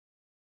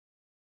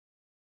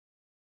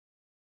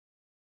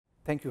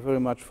Thank you very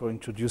much for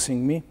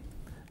introducing me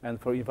and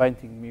for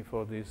inviting me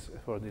for this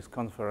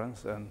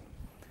conference and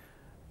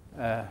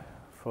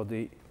for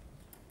the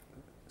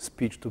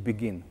speech to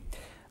begin.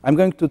 I'm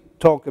going to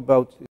talk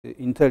about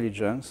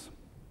intelligence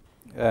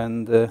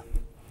and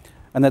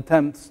an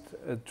attempt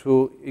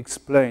to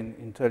explain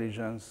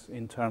intelligence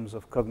in terms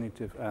of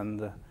cognitive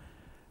and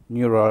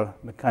neural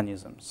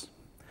mechanisms.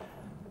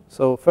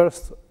 So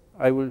first,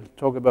 I will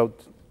talk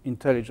about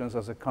intelligence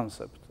as a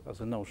concept,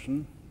 as a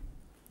notion.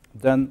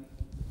 Then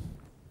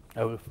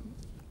I will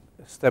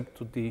step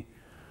to the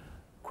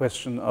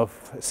question of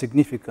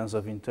significance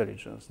of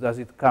intelligence. Does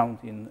it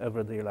count in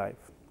everyday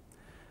life?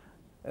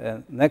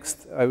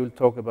 Next, I will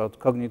talk about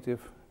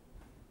cognitive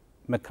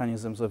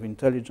mechanisms of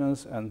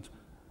intelligence and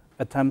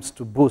attempts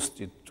to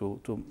boost it, to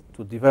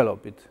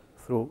develop it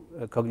through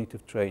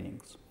cognitive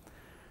trainings.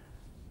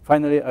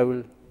 Finally, I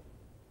will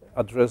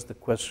address the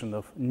question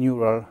of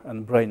neural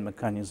and brain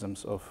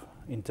mechanisms of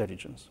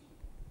intelligence.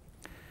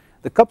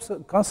 The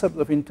concept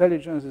of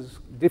intelligence is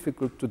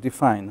difficult to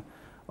define,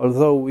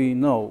 although we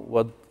know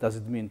what does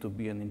it mean to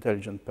be an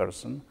intelligent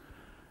person.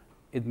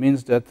 It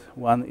means that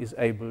one is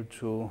able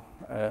to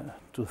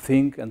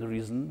think and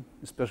reason,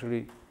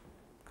 especially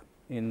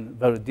in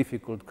very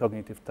difficult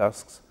cognitive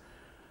tasks.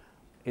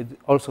 It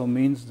also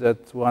means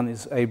that one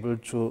is able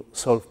to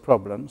solve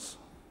problems,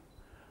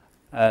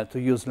 to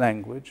use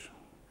language,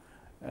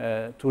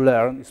 to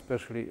learn,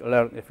 especially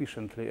learn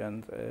efficiently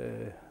and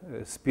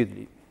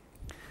speedily.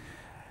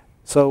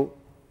 So,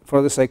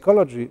 from the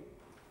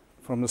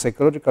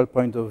psychological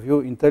point of view,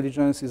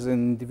 intelligence is an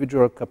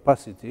individual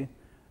capacity,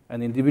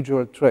 an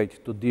individual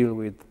trait to deal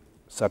with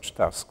such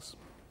tasks.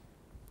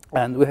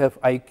 And we have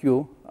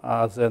IQ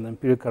as an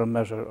empirical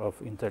measure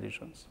of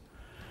intelligence.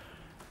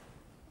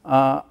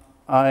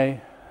 I'm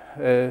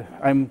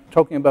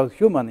talking about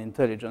human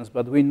intelligence,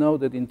 but we know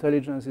that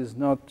intelligence is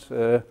not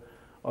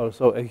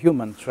also a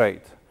human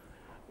trait.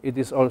 It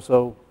is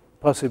also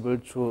possible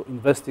to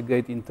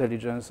investigate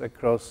intelligence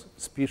across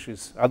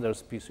species, other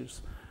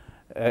species,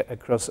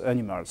 across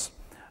animals.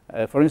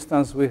 For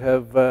instance, we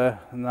have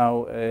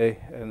now a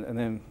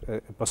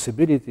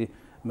possibility,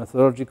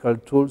 methodological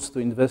tools to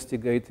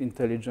investigate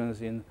intelligence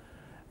in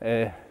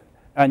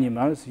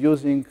animals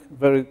using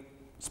very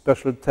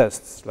special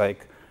tests,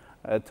 like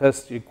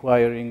tests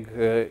requiring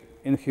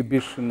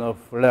inhibition of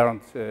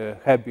learned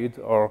habit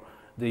or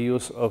the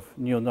use of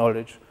new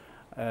knowledge.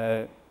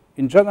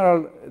 In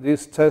general,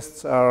 these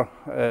tests are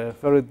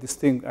very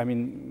distinct,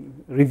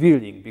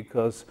 revealing,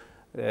 because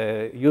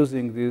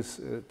using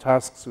these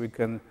tasks we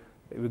can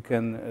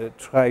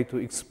try to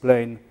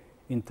explain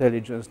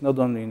intelligence not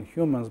only in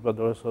humans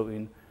but also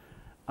in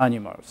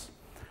animals.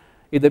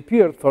 It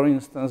appeared, for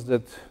instance,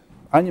 that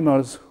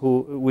animals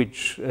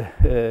which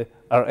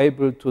are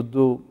able to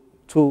do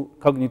two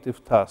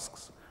cognitive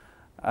tasks.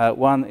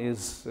 One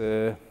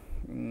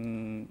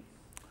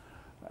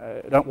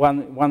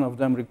of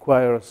them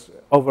requires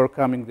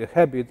overcoming the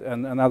habit,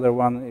 and another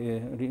one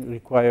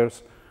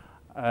requires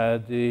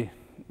the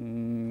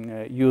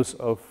use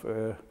of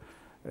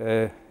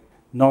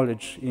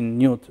knowledge in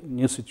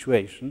new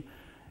situation.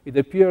 It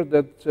appeared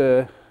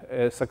that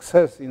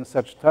success in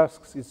such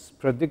tasks is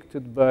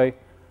predicted by,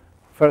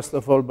 first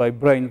of all, by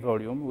brain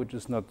volume, which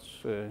is not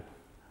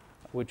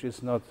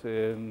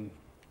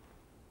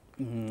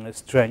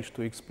strange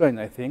to explain,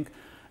 I think.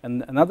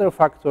 And another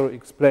factor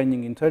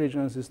explaining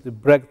intelligence is the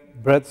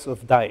breadth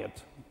of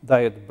diet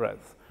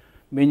breadth,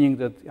 meaning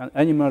that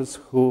animals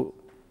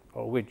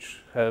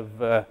which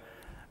have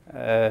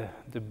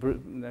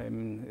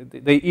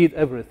they eat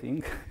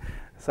everything.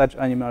 Such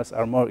animals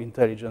are more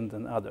intelligent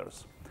than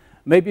others.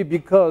 Maybe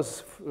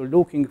because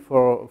looking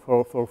for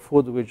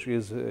food which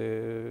is,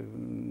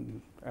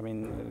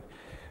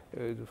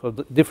 for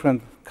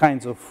different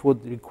kinds of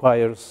food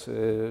requires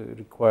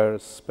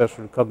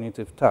special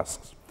cognitive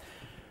tasks.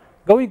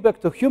 Going back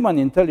to human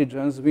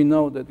intelligence, we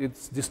know that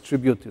it's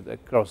distributed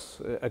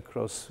across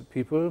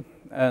people,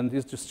 and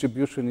this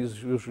distribution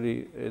is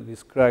usually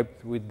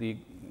described with the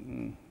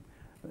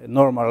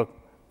normal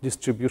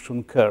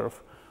distribution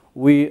curve.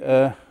 We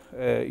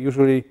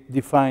usually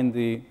define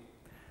the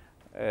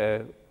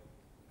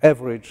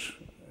average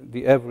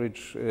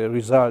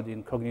result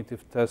in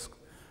cognitive tests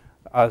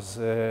as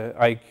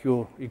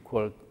IQ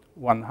equal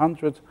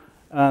 100,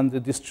 and the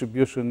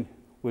distribution,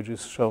 which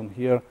is shown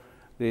here,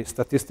 the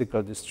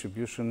statistical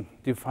distribution,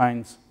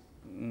 defines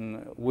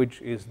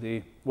what is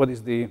the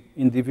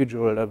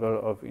individual level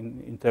of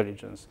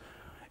intelligence.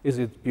 Is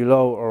it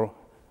below or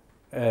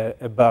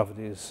above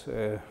this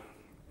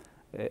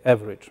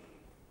average?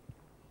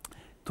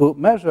 To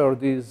measure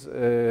this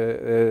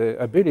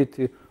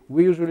ability,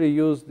 we usually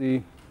use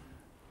the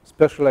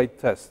specialized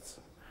tests.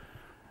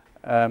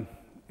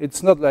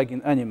 It's not like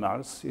in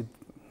animals.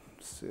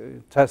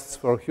 Tests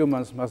for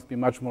humans must be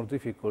much more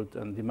difficult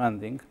and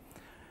demanding.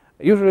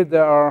 Usually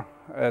there are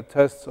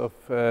tests of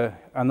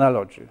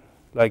analogy,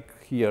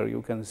 like here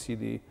you can see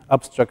the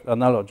abstract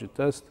analogy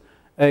test.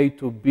 A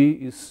to B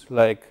is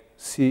like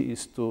C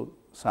is to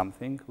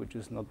something, which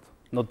is not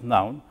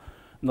known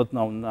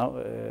now.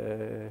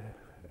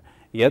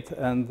 yet,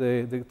 and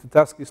the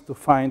task is to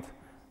find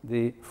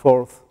the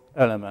fourth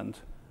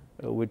element,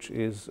 which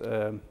is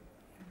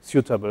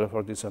suitable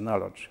for this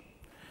analogy.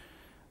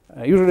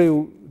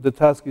 Usually, the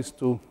task is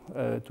to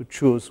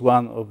choose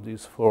one of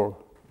these four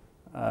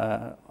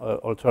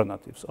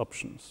alternatives,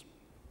 options.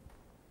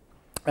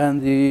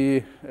 And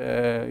the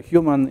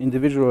human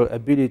individual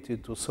ability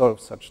to solve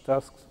such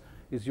tasks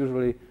is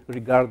usually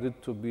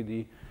regarded to be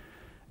the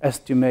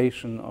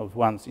estimation of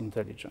one's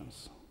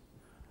intelligence.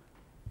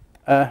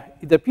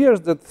 It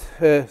appears that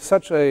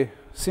such a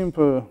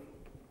simple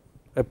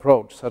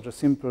approach, such a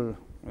simple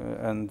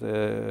and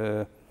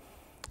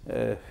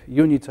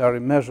unitary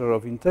measure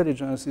of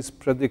intelligence is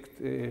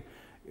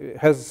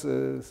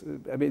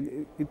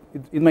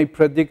it may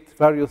predict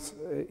various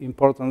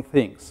important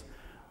things.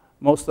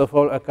 Most of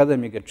all,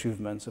 academic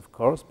achievements, of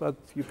course, but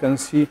you can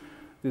see,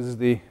 this is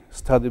the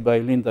study by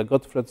Linda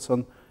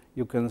Gottfredson,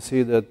 you can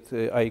see that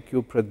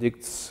IQ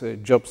predicts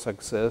job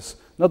success,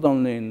 not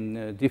only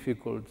in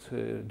difficult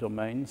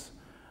domains,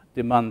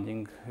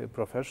 demanding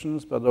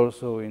professions, but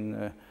also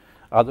in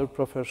other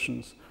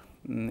professions.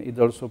 It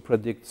also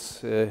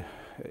predicts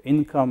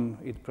income,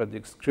 it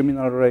predicts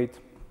criminal rate,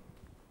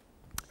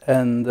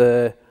 and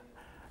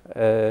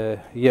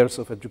years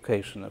of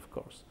education, of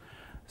course.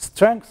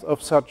 Strength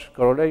of such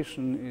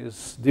correlation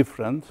is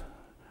different,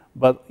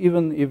 but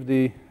even if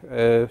the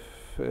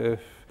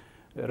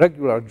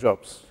regular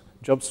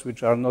jobs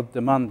which are not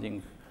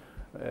demanding,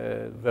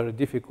 very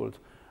difficult,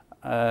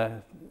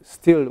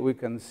 still we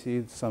can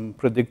see some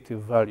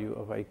predictive value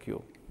of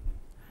IQ.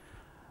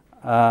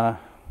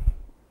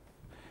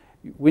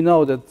 We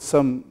know that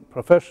some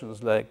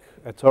professions like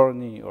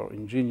attorney or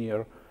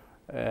engineer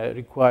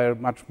require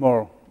much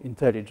more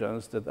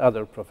intelligence than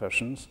other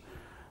professions,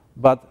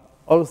 but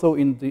also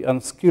in the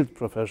unskilled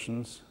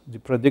professions, the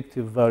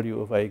predictive value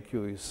of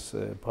IQ is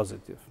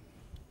positive.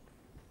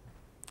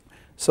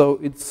 So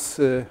it's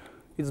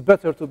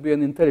better to be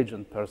an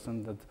intelligent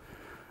person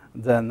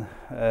than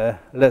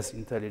less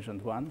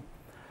intelligent one.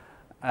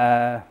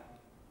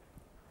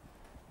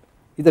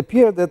 It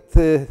appears that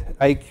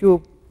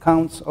IQ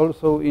counts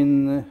also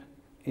in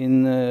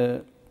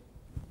a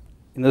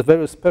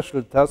very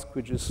special task,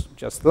 which is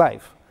just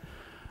life.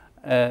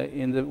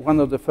 In one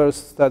of the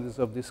first studies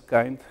of this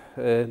kind,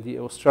 the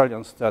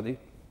Australian study,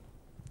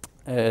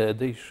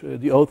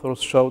 the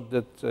authors showed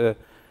that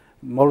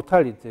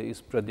mortality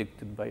is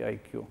predicted by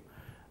IQ.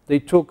 They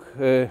took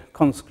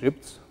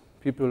conscripts,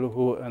 people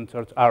who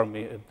entered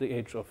army at the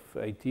age of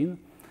 18,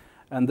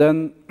 and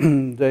then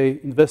they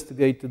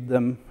investigated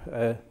them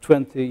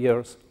 20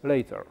 years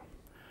later.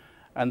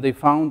 And they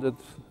found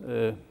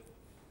that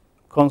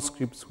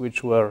conscripts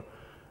which were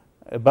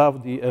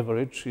above the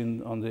average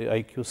on the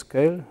IQ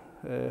scale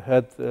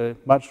had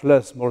much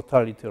less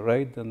mortality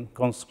rate than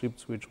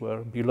conscripts which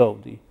were below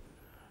the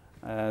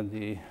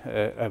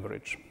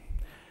average.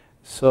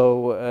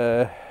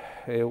 So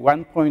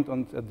 1 point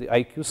at the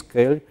IQ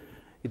scale,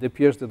 it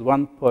appears that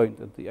 1 point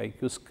at the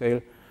IQ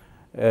scale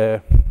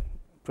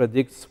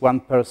predicts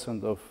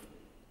 1% of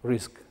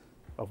risk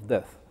of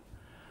death.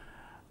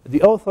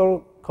 The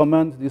author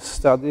comments this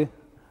study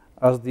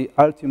as the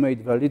ultimate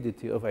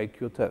validity of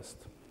IQ test.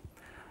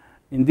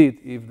 Indeed,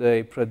 if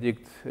they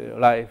predict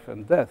life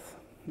and death,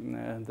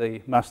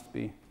 they must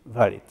be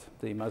valid.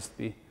 They must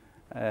be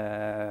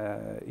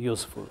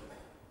useful.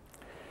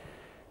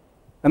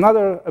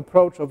 Another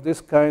approach of this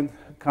kind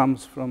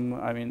comes from,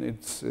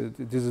 this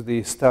is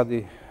the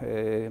study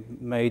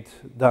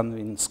done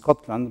in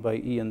Scotland by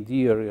Ian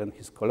Deary and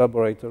his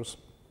collaborators.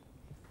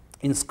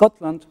 In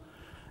Scotland,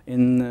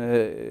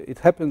 it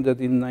happened that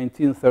in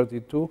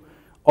 1932,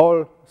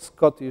 all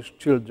Scottish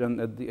children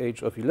at the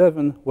age of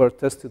 11 were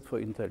tested for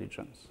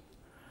intelligence.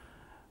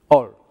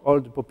 All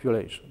the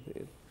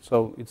population.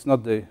 So it's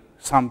not the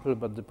sample,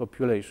 but the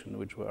population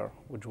which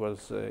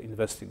was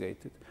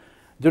investigated.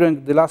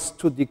 During the last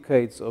 2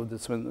 decades of the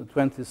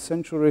 20th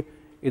century,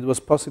 it was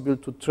possible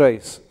to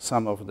trace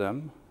some of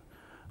them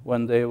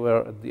when they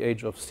were at the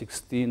age of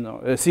 60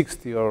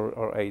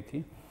 or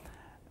 80.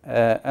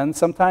 And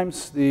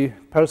sometimes the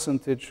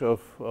percentage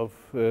of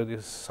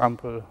this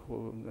sample,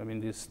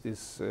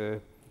 these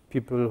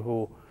people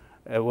who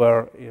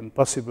were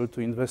impossible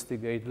to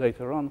investigate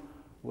later on,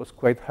 was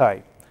quite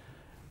high.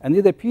 And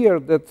it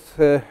appeared that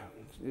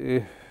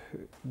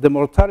the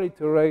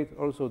mortality rate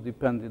also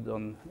depended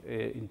on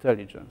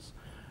intelligence.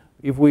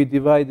 If we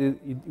divide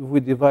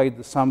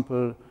the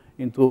sample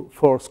into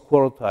 4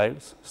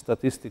 quartiles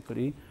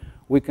statistically,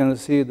 we can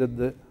see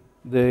that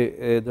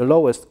the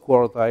lowest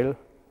quartile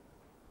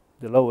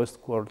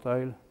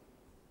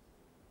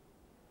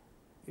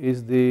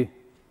is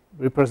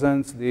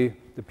represents the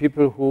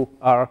people who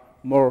are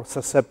more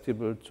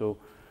susceptible to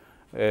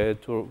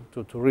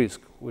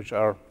risk, which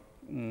are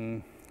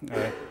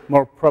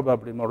more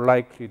probably more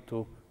likely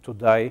to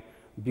die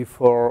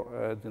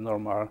before the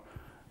normal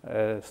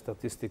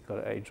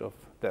statistical age of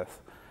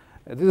death.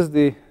 This is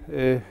the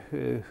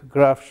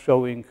graph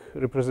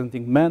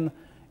representing men.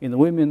 In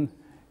women,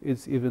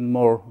 it's even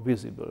more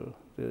visible.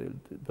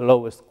 The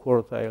lowest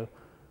quartile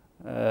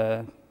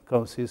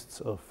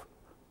consists of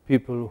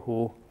people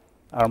who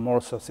are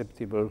more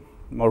susceptible,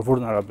 more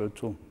vulnerable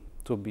to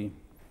be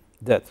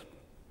dead.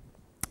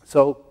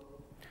 So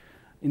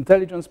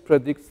intelligence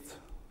predicts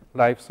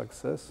life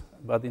success,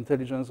 but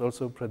intelligence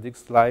also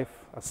predicts life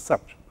as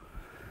such.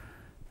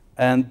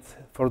 And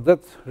for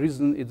that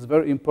reason, it's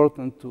very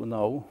important to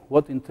know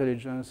what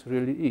intelligence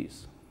really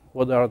is.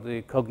 What are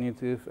the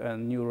cognitive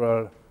and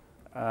neural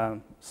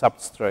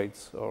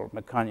substrates or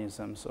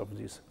mechanisms of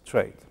this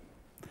trait?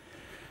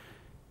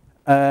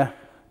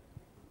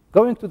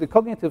 Going to the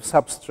cognitive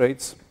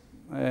substrates,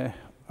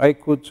 I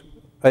could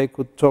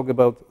talk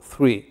about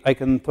three. I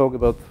can talk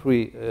about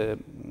three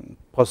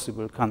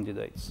possible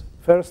candidates.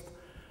 First,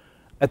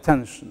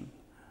 attention,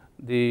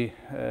 the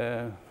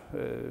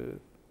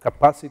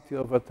capacity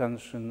of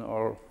attention,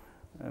 or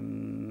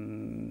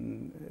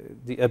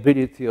the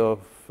ability of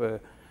a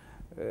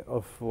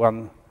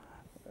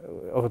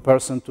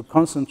person to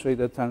concentrate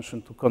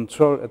attention, to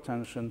control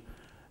attention,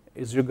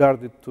 is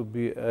regarded to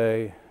be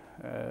a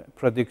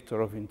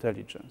predictor of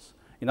intelligence.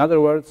 In other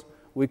words,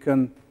 we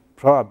can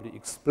probably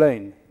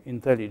explain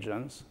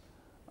intelligence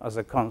as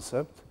a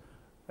concept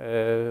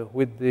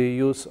with the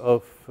use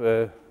of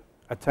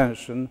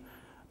attention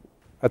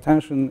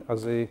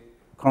as a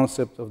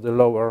concept of the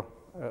lower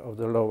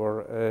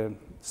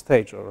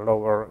stage, or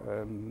lower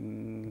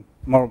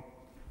more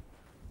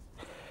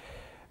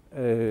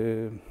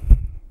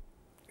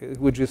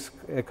which is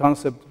a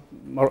concept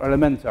more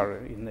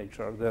elementary in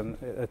nature than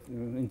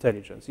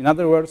intelligence. In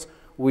other words,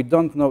 we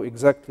don't know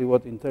exactly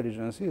what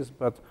intelligence is,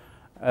 but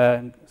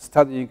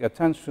studying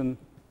attention,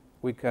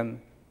 we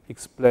can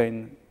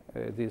explain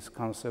this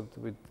concept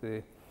with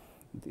the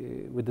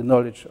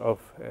knowledge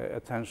of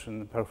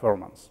attention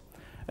performance.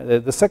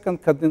 The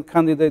second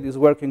candidate is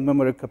working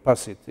memory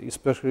capacity,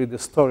 especially the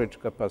storage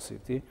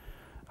capacity,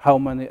 how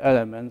many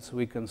elements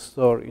we can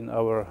store in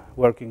our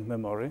working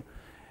memory.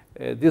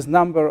 This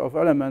number of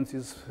elements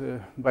is,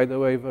 by the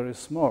way, very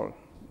small.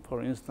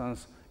 For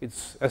instance,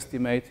 it's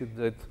estimated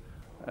that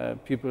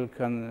people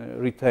can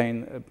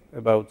retain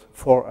about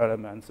 4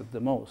 elements at the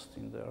most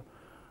in their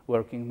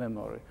working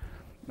memory.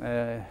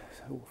 4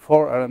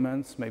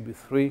 elements, maybe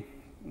 3,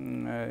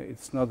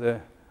 it's not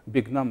a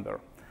big number.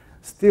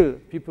 Still,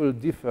 people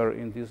differ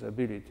in this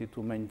ability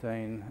to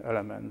maintain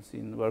elements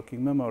in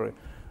working memory.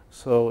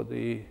 So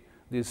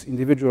these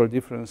individual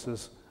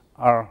differences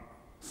are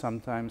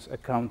sometimes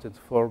accounted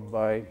for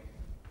by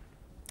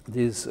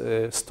this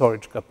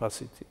storage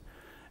capacity.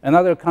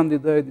 Another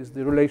candidate is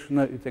the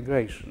relational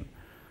integration,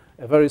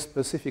 a very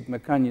specific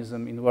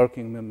mechanism in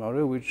working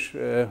memory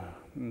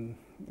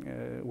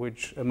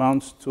which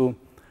amounts to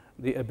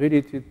the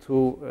ability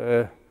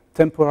to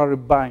temporarily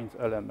bind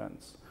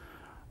elements.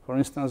 For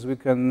instance, we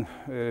can,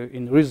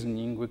 in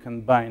reasoning, we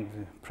can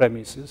bind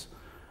premises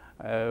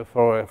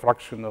for a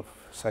fraction of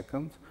a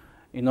second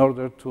in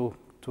order to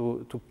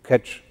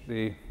catch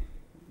the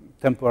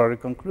temporary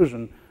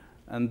conclusion,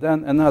 and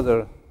then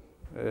another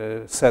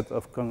set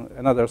of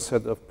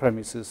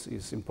premises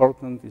is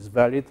important, is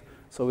valid,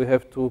 so we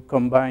have to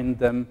combine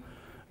them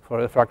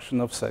for a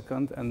fraction of a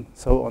second, and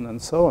so on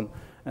and so on.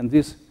 And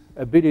this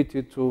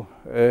ability to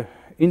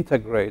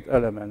integrate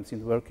elements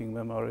in working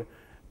memory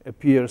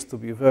appears to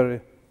be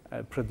very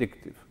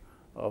predictive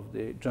of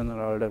the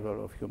general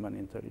level of human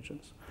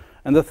intelligence.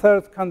 And the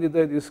third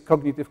candidate is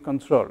cognitive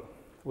control,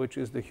 which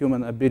is the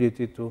human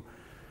ability to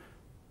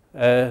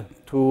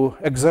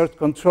exert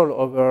control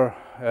over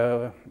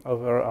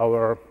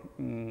our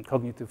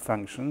cognitive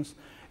functions.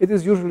 It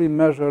is usually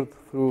measured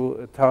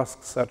through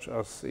tasks such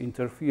as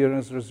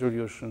interference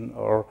resolution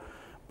or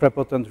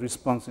prepotent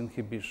response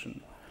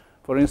inhibition.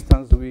 For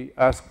instance, we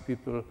ask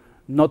people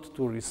not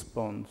to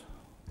respond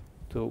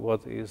to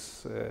what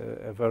is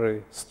a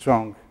very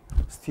strong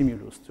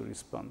stimulus to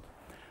respond.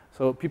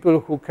 So people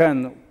who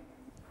can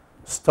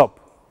stop,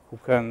 who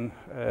can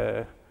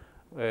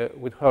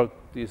withhold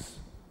this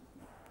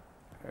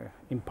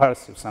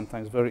impulsive,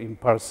 sometimes very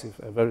impulsive,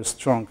 very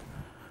strong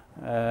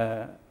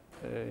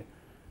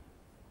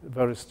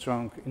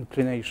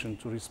inclination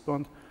to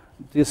respond,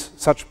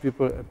 such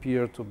people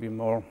appear to be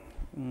more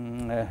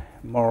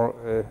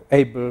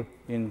able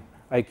in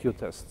IQ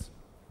tests.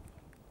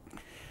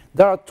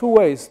 There are 2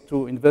 ways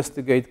to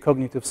investigate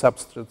cognitive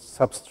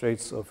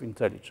substrates of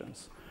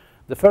intelligence.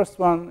 The first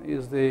one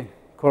is the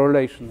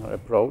correlational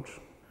approach,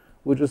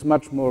 which is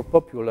much more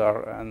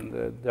popular,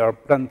 and there are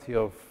plenty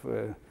of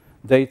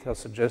data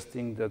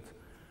suggesting that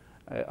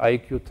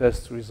IQ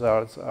test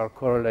results are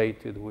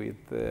correlated with,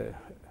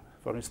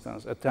 for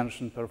instance,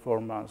 attention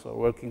performance or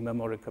working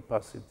memory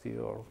capacity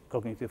or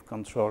cognitive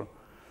control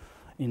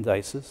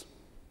indices.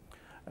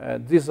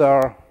 These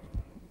are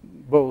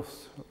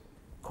both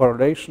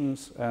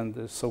correlations and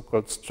the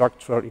so-called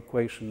structural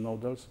equation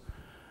models,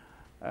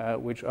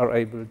 which are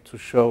able to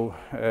show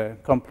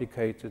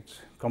complicated,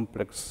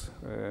 complex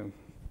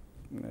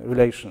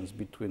relations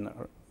between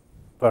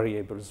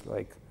variables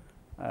like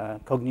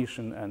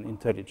cognition and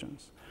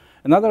intelligence.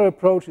 Another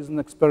approach is an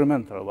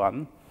experimental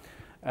one,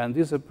 and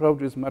this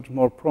approach is much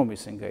more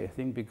promising, I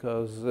think,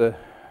 because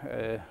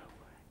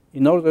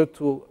in order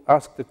to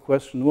ask the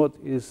question, what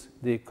is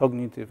the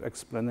cognitive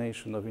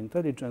explanation of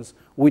intelligence,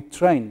 we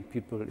train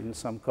people in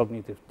some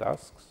cognitive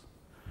tasks,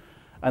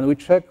 and we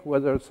check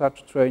whether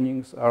such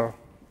trainings are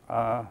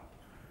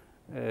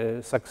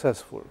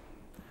successful.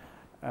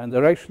 And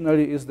the rationale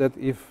is that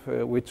if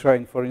we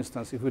train, for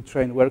instance, if we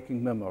train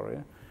working memory,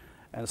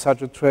 and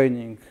such a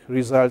training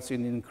results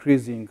in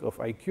increasing of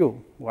IQ,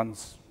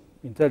 one's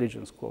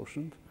intelligence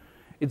quotient,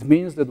 it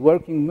means that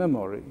working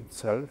memory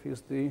itself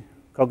is the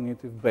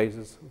cognitive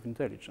basis of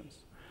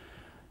intelligence.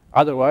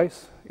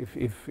 Otherwise,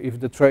 if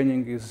the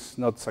training is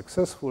not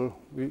successful,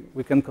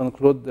 we can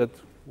conclude that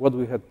what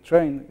we had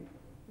trained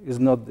is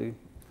not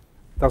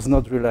does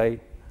not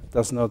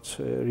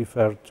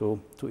refer to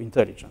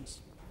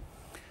intelligence.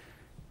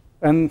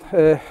 And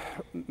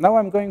now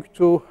I'm going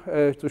to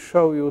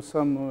show you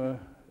some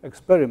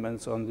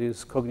experiments on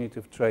this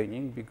cognitive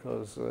training,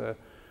 because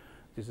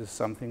this is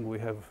something we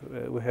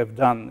have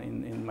done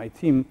in my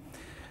team,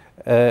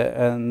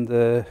 and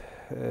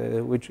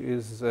which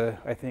is,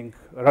 I think,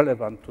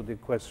 relevant to the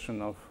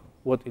question of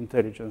what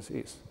intelligence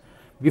is.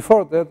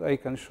 Before that, I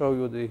can show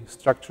you the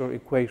structural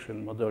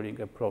equation modeling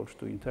approach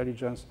to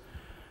intelligence.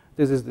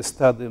 This is the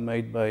study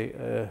made by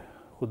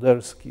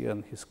Chuderski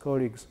and his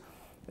colleagues.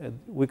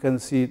 We can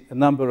see a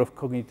number of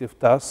cognitive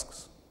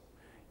tasks.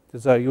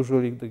 These are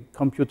usually the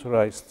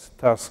computerized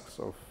tasks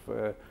of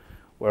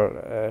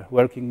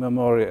working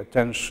memory,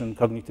 attention,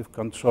 cognitive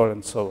control,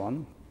 and so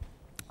on.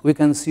 We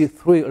can see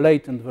 3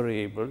 latent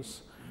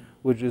variables,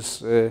 which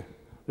is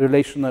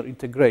relational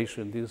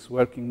integration, this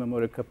working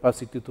memory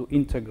capacity to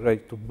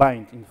integrate, to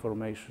bind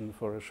information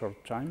for a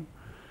short time.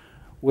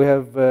 We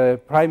have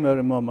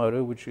primary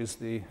memory, which is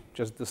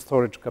just the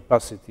storage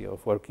capacity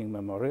of working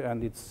memory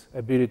and its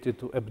ability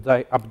to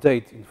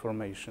update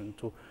information,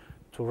 to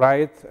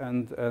write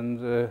and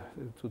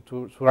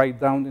to write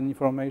down the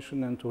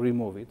information and to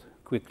remove it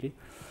quickly.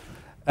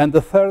 And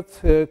the third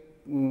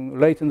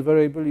latent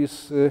variable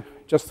is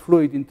just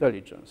fluid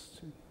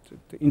intelligence.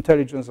 The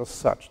intelligence as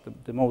such,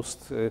 the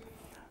most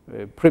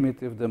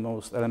primitive, the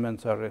most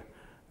elementary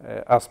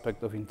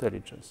aspect of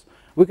intelligence.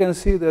 We can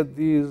see that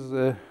these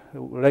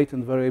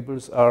latent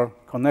variables are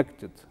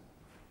connected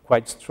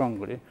quite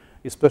strongly,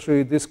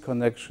 especially this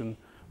connection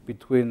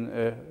between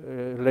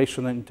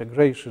relational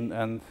integration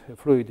and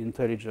fluid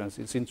intelligence.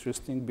 It's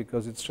interesting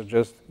because it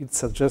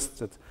suggests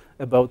that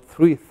about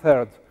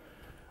 3/3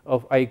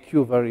 of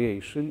IQ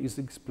variation is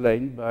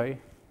explained by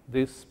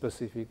this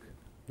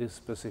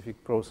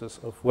specific process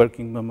of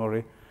working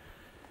memory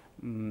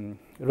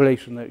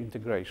relational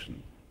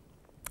integration.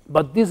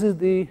 But this is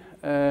the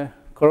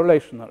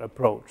correlational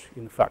approach,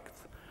 in fact.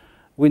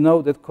 We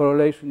know that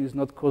correlation is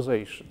not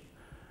causation.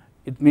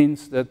 It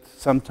means that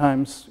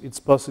sometimes it's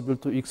possible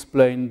to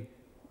explain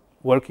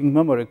working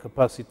memory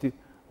capacity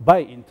by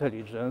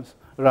intelligence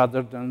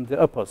rather than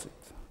the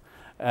opposite.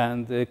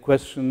 And the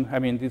question, I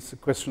mean, it's a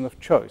question of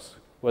choice,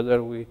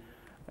 whether we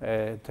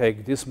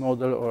take this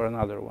model or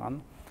another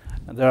one.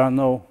 And there are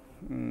no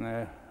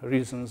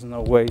reasons,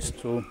 no ways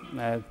to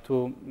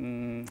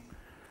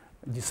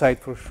decide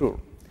for sure.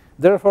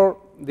 Therefore,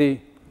 the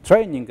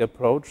training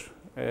approach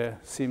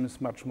seems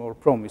much more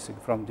promising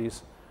from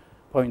this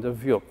point of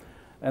view.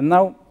 And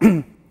now,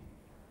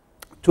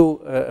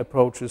 2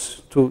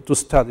 approaches, two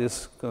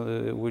studies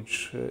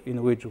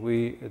in which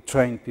we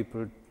train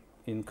people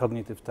in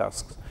cognitive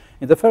tasks.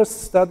 In the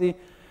first study,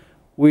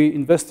 we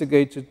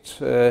investigated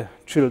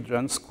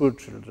children, school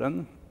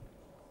children,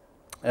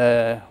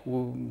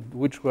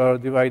 which were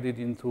divided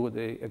into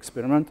the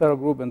experimental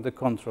group and the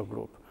control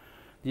group.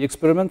 The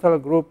experimental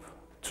group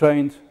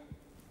trained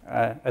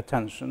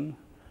attention,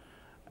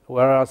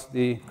 whereas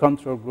the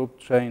control group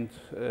trained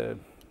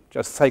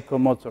just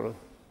psychomotor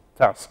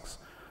tasks,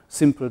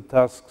 simple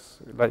tasks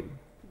like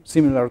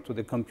similar to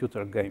the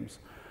computer games,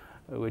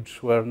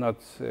 which were not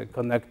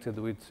connected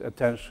with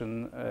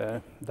attention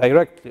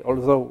directly,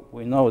 although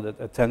we know that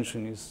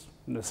attention is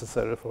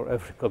necessary for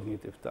every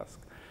cognitive task.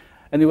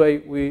 Anyway,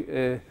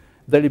 we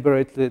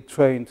deliberately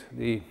trained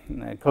the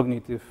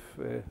cognitive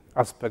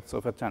aspects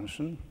of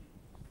attention,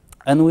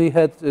 and we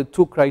had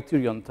 2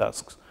 criterion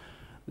tasks: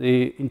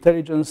 the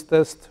intelligence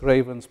test,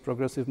 Raven's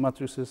progressive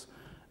matrices,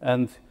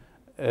 and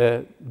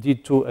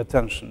D2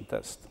 attention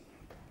test.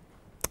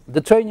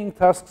 The training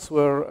tasks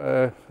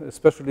were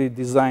especially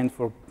designed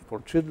for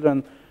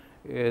children.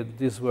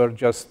 These were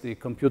just the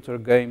computer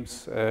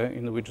games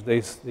in which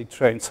they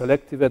train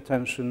selective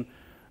attention,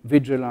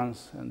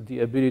 vigilance, and the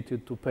ability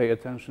to pay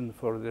attention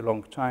for a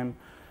long time.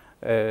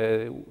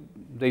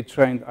 They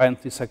trained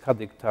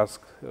anti-saccadic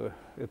task,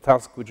 a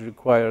task which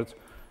required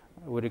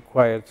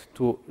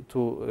to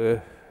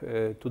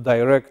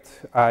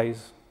direct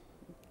eyes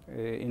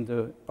in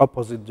the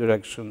opposite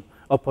direction,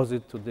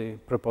 opposite to the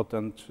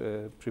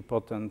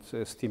prepotent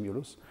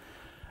stimulus.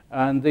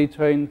 And they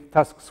train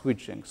task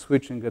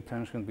switching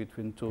attention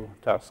between 2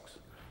 tasks,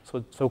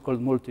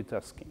 so-called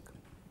multitasking.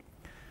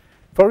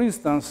 For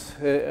instance,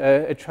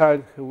 a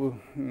child who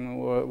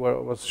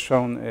was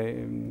shown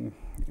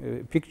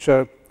a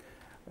picture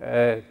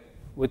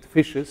with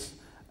fishes,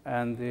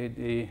 and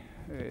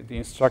the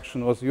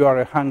instruction was, you are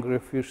a hungry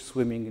fish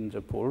swimming in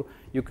the pool.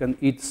 You can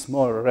eat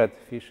small red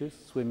fishes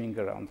swimming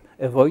around.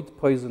 Avoid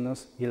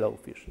poisonous yellow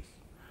fishes.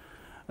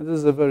 And this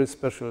is a very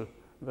special,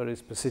 very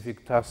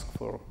specific task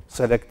for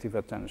selective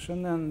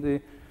attention.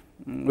 And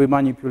we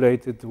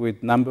manipulated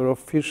with number of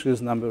fishes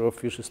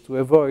to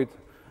avoid,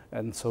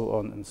 and so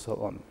on and so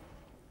on.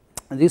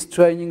 And these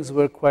trainings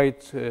were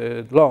quite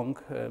long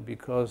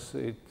because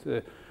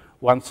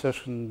one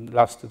session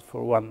lasted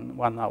for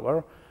one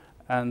hour,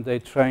 and they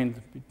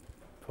trained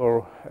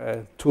for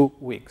 2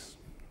 weeks.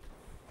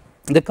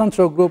 The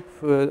control group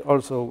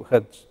also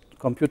had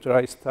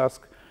computerized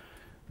tasks.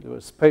 There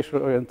was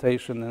spatial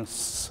orientation and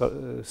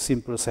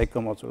simple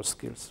psychomotor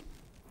skills.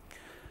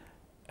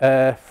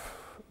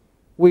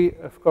 We,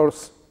 of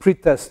course,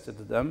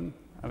 pre-tested them.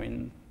 I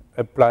mean,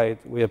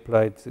 we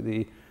applied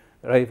the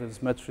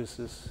Raven's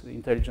matrices, the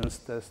intelligence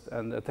test,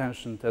 and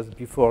attention test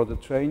before the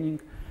training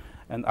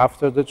and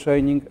after the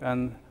training,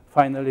 and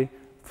finally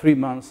 3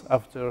 months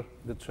after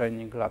the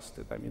training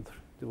lasted. I mean,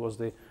 it was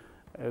the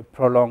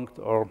prolonged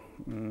or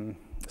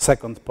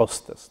second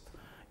post-test.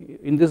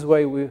 In this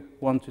way, we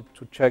wanted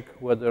to check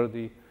whether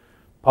the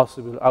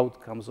possible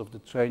outcomes of the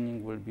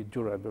training will be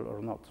durable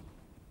or not.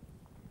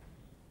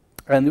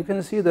 And you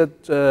can see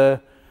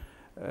that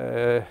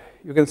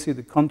you can see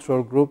the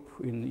control group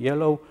in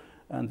yellow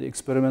and the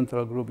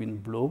experimental group in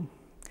blue.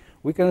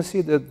 We can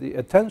see that the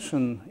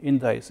attention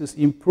indices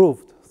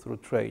improved through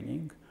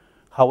training.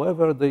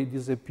 However, they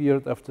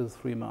disappeared after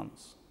 3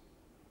 months.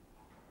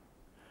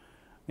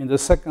 In the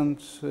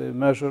second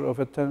measure of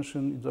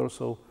attention, it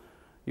also,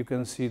 you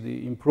can see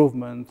the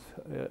improvement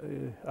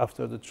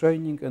after the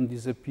training and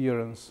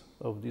disappearance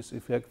of these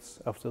effects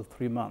after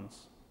 3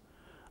 months.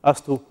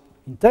 As to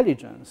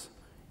intelligence,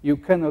 you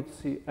cannot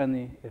see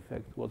any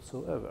effect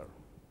whatsoever,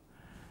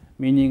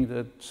 meaning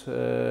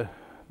that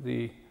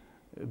the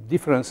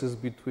differences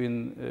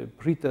between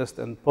pre-test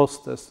and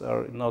post-test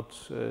are not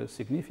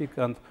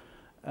significant,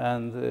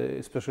 and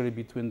especially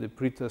between the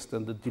pre-test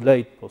and the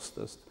delayed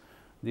post-test,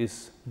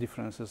 these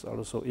differences are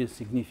also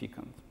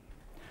insignificant.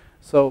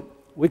 So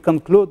we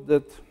conclude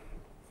that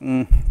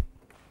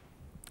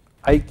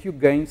IQ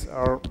gains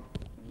are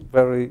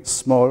very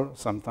small,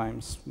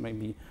 sometimes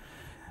maybe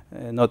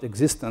not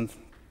existent,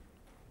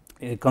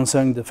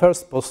 concerning the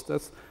first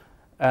post-test,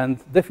 and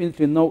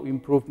definitely no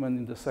improvement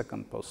in the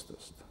second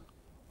post-test.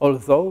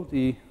 Although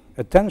the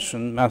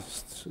attention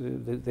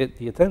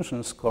the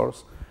attention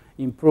scores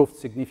improved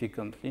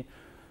significantly,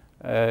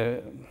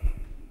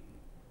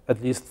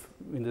 at least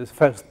in the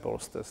first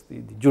post-test.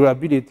 The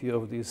durability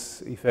of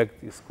this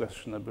effect is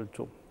questionable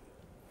too.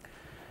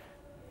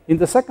 In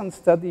the second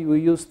study,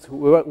 we used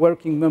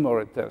working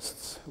memory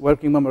tasks.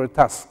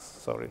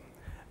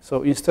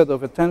 So instead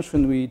of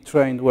attention, we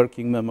trained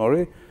working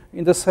memory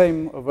in the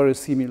same or very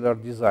similar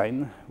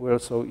design. We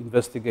also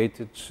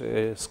investigated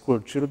school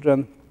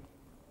children.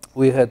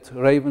 We had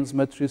Raven's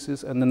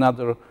matrices and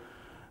another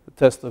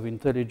test of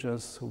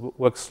intelligence,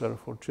 Wechsler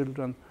for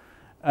children.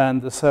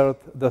 And the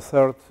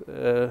third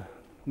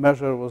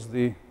measure was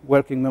the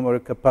working memory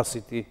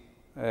capacity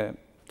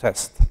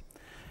test.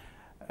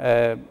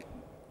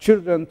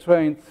 Children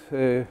trained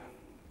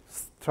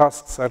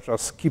tasks such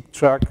as keep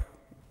track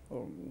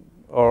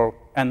or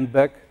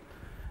NBAC.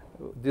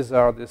 These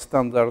are the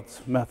standard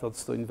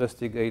methods to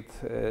investigate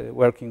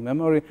working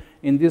memory.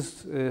 In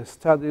this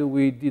study,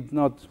 we did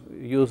not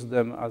use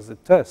them as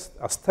tests,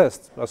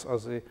 but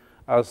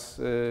as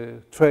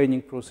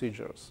training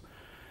procedures.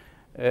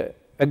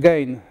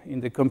 Again, in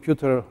the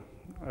computerized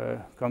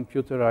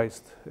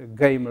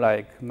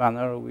game-like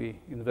manner, we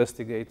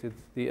investigated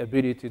the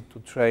ability to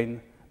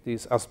train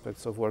these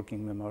aspects of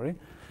working memory.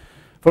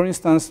 For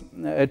instance,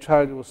 a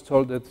child was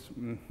told that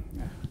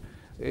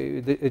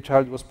a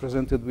child was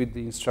presented with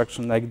the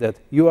instruction like that: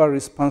 you are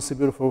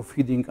responsible for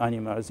feeding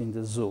animals in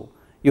the zoo.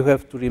 You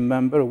have to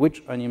remember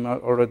which animal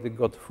already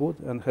got food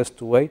and has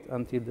to wait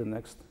until the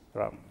next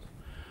round.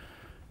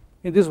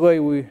 In this way,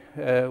 we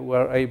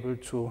were able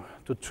to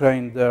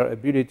train their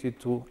ability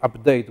to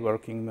update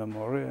working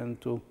memory and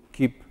to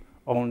keep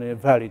only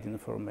valid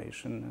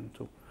information and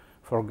to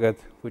forget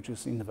which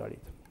is invalid.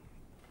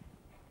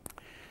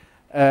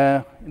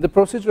 The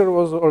procedure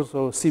was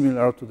also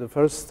similar to the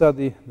first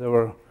study. There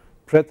were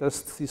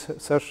pre-test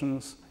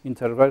sessions,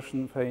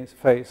 intervention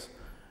phase,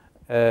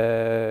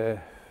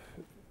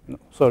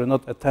 sorry,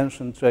 not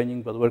attention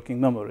training, but working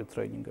memory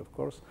training, of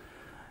course.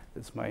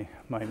 It's my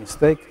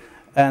mistake.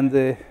 And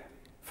the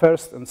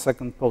first and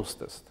second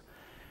post-test.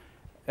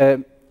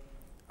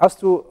 As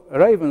to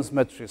Raven's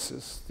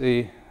matrices,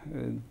 the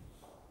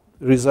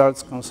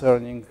results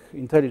concerning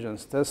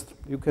intelligence test,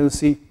 you can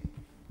see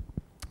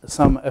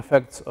some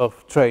effects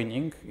of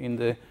training.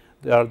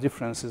 There are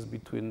differences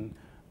between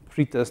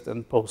pre-test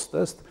and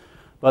post-test,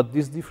 but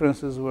these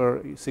differences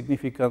were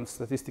significant,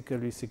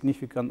 statistically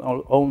significant,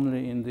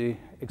 only in the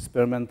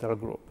experimental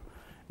group,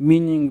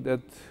 meaning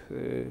that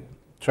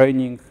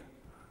training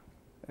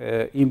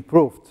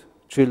improved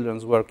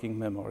children's working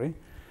memory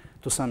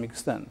to some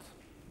extent.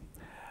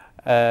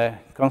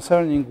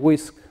 Concerning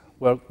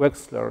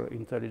Wechsler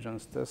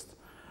intelligence test,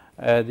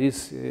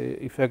 These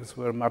effects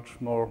were much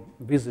more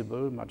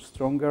visible, much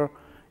stronger.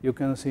 You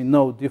can see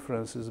no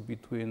differences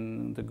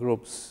between the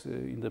groups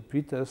in the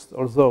pretest,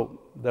 although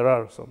there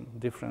are some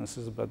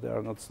differences, but they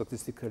are not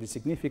statistically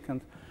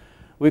significant.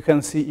 We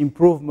can see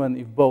improvement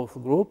in both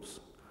groups,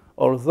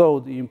 although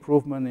the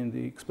improvement in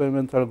the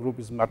experimental group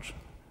is much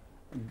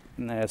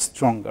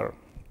stronger.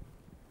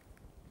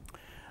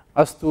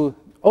 As to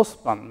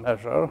OSPAN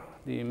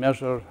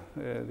measure,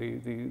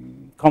 the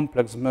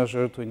complex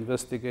measure to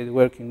investigate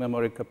working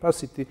memory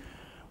capacity,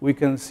 we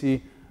can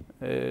see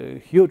a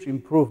huge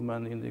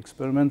improvement in the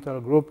experimental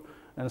group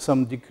and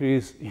some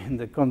decrease in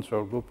the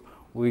control group.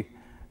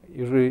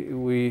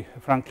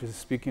 Frankly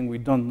speaking, we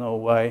don't know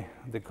why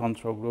the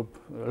control group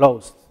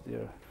lost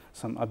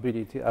some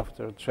ability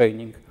after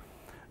training.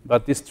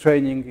 But this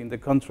training in the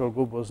control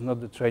group was not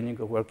the training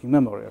of working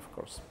memory, of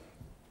course.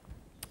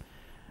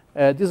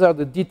 These are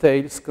the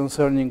details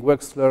concerning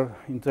Wechsler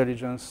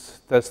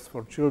intelligence tests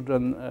for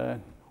children,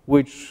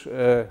 which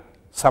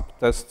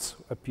subtests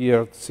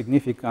appeared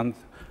significant,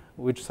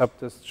 which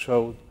subtests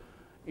showed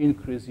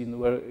increase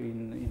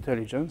in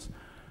intelligence.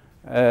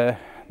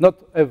 Not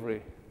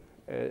every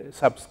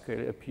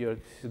subscale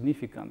appeared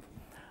significant.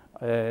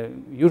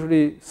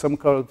 Usually some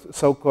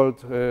so-called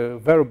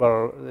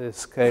verbal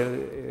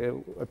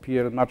scale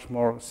appear much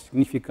more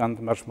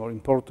significant, much more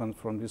important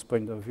from this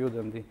point of view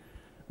than the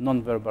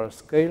non-verbal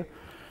scale.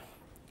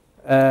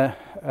 If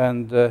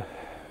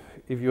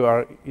you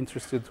are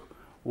interested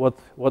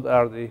what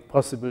are the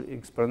possible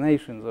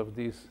explanations of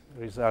these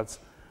results,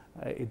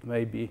 it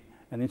may be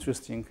an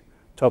interesting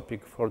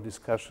topic for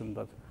discussion,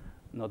 but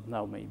not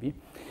now maybe.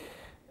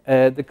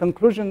 The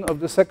conclusion of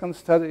the second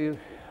study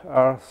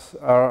are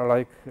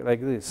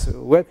like this.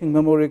 Working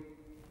memory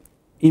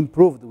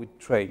improved with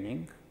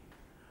training,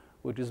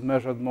 which is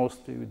measured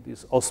mostly with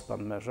this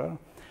OSPAN measure.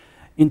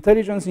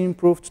 Intelligence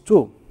improved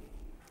too,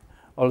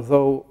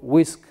 although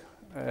WISC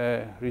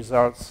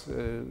results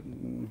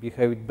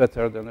behaved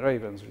better than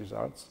Raven's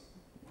results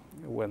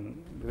when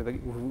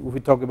we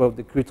talk about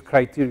the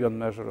criterion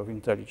measure of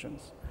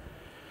intelligence.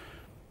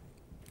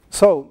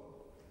 So,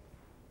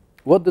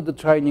 what did the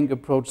training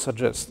approach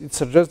suggest? It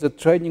suggests that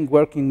training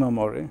working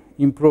memory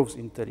improves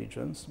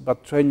intelligence,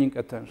 but training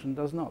attention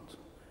does not.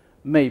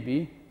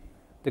 Maybe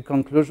the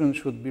conclusion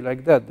should be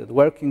like that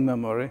working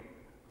memory,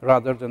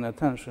 rather than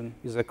attention,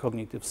 is a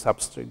cognitive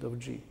substrate of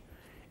G.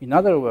 In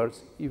other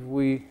words, if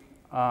we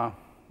are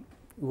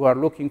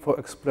looking for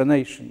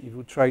explanation, if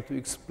we try to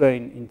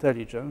explain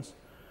intelligence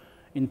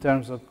in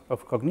terms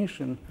of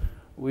cognition,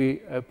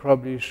 we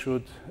probably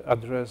should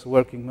address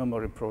working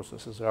memory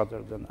processes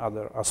rather than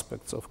other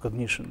aspects of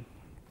cognition.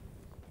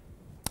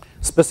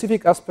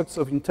 Specific aspects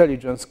of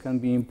intelligence can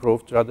be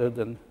improved rather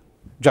than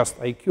just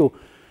IQ,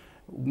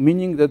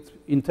 meaning that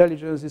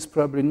intelligence is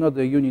probably not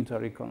a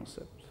unitary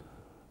concept.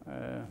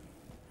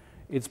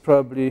 It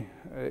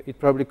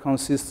probably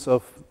consists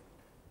of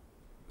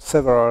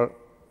several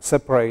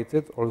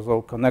separated,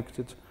 although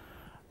connected,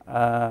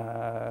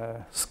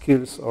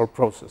 skills or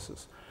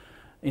processes.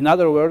 In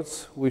other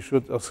words, we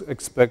should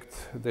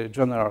expect the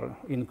general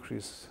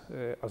increase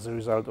as a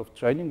result of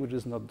training, which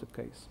is not the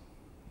case.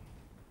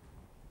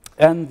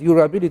 And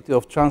durability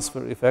of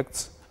transfer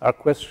effects are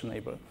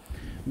questionable,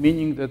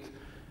 meaning that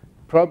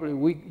probably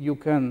we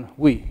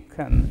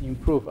can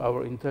improve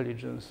our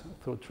intelligence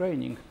through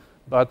training,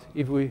 but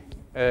if we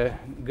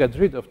get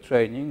rid of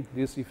training,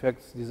 these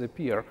effects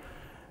disappear.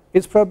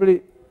 It's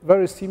probably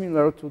very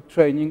similar to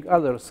training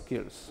other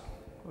skills,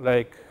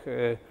 like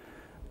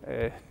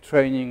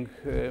training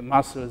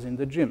muscles in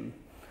the gym.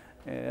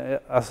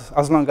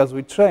 As long as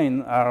we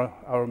train,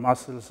 our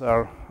muscles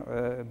are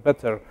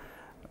better,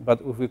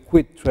 but if we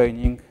quit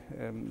training,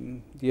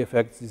 the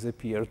effects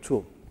disappear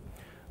too.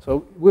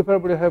 So we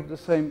probably have the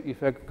same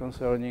effect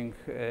concerning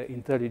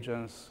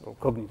intelligence or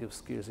cognitive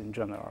skills in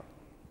general.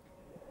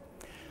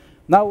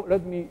 Now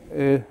let me,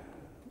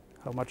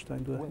 how much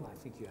time do I have? Well, I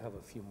think you have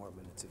a few more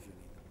minutes if you need.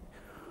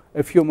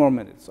 A few more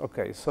minutes,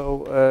 okay.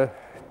 So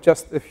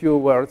just a few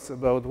words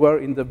about where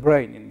in the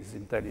brain is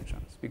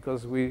intelligence,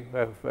 because we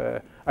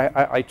have,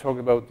 I talk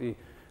about the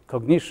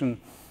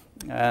cognition,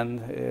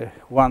 and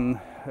one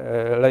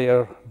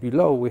layer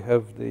below we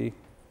have the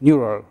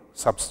neural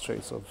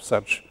substrates of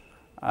such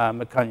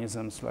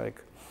mechanisms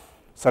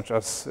such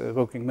as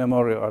working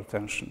memory or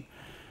attention.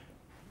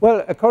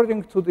 Well,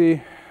 according to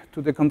the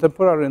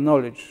contemporary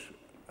knowledge,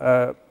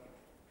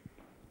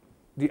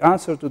 the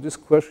answer to this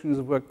question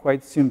is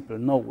quite simple: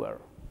 nowhere.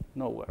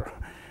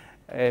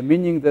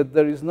 Meaning that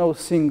there is no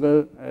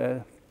single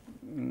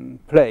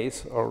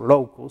place or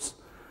locus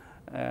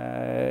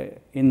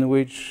in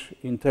which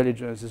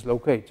intelligence is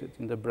located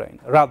in the brain.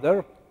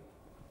 Rather,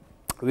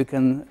 we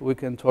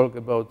can talk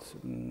about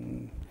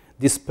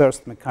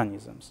dispersed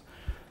mechanisms.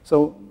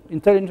 So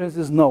intelligence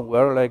is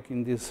nowhere, like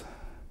in this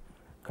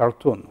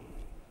cartoon.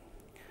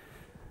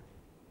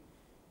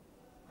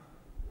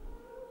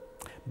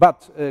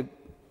 But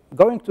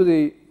going to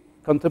the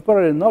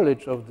contemporary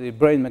knowledge of the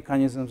brain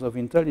mechanisms of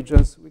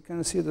intelligence, we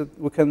can see that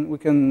we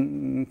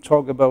can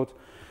talk about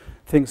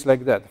things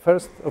like that.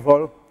 First of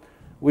all,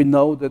 we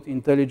know that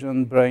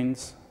intelligent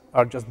brains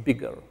are just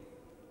bigger.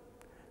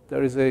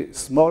 There is a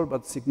small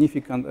but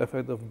significant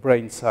effect of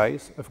brain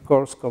size, of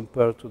course,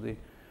 compared to the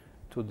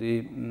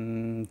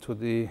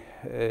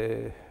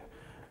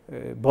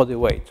body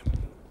weight,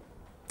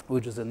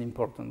 which is an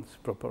important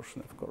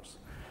proportion, of course.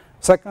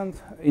 Second,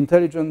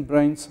 intelligent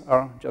brains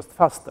are just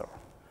faster.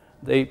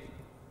 The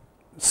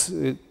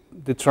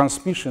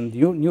transmission,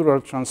 the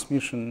neural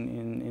transmission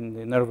in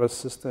the nervous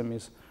system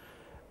is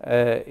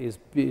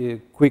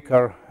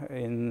quicker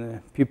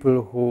in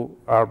people who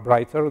are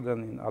brighter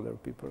than in other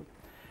people.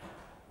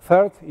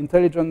 Third,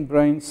 intelligent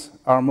brains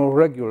are more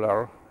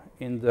regular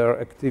in their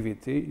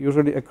activity,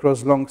 usually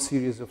across long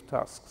series of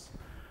tasks.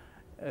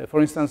 For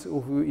instance,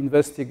 if we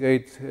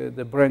investigate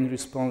the brain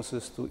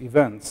responses to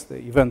events, the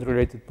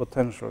event-related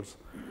potentials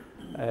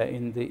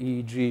in the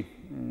EEG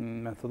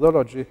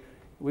methodology,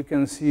 we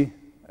can see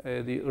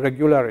the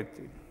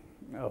regularity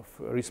of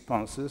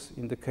responses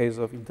in the case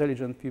of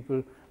intelligent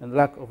people and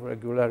lack of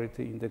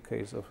regularity in the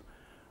case of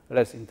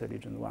less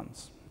intelligent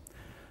ones.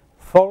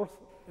 Fourth,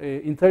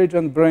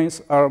 intelligent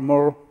brains are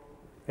more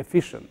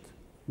efficient,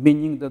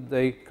 meaning that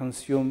they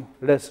consume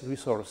less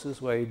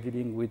resources while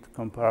dealing with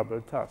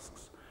comparable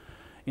tasks.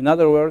 In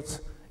other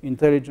words,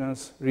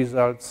 intelligence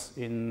results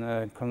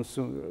in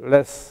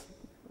less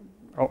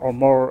or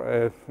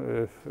more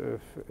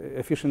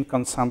efficient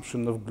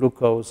consumption of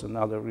glucose and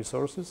other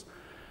resources,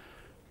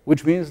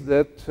 which means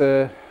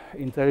that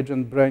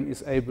intelligent brain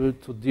is able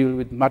to deal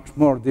with much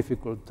more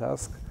difficult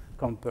tasks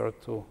compared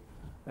to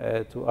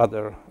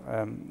other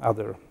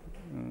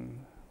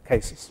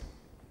cases.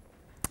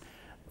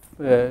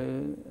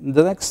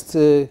 The next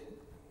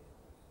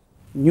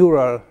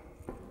neural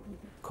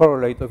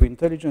correlate of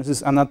intelligence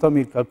is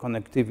anatomical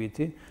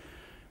connectivity,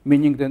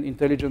 meaning that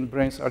intelligent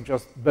brains are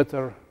just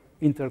better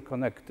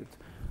interconnected.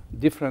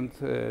 Different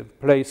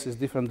places,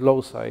 different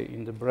loci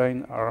in the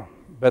brain are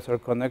better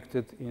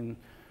connected in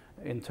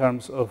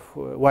terms of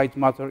white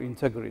matter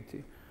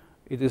integrity.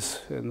 It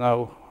is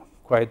now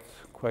quite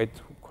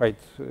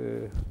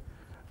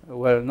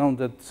well known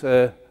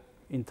that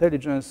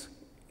intelligence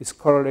is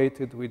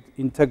correlated with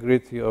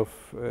integrity of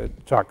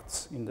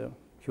tracts in the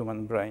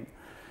human brain,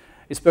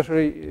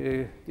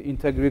 especially the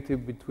integrity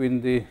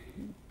between the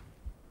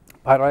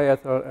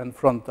parietal and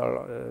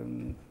frontal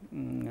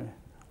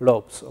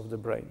lobes of the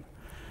brain.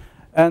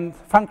 And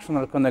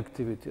functional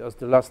connectivity as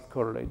the last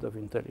correlate of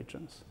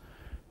intelligence,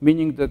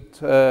 meaning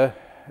that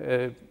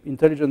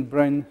intelligent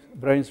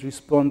brains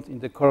respond in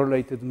the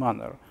correlated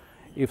manner.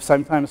 If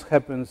sometimes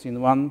happens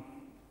in one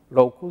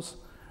locus,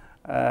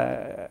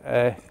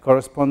 a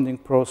corresponding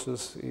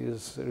process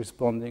is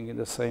responding in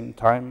the same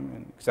time,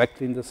 and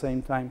exactly in the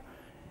same time,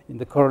 in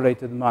the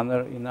correlated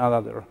manner in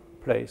another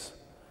place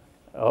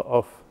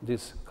of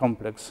this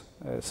complex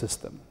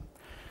system.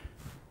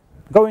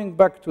 Going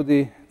back to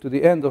the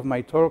end of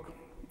my talk,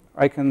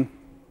 I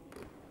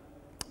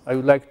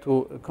would like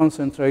to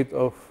concentrate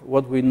on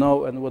what we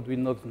know and what we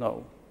not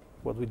know,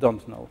 what we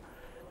don't know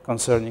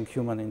concerning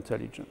human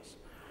intelligence.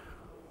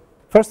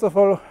 First of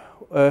all,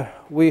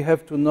 we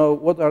have to know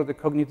what are the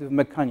cognitive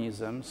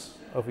mechanisms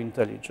of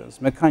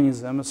intelligence,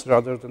 mechanisms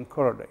rather than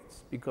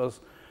correlates, because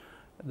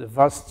the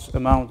vast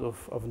amount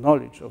of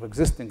knowledge, of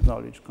existing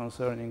knowledge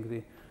concerning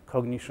the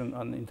cognition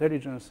and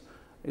intelligence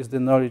is the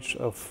knowledge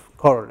of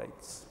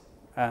correlates.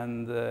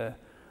 And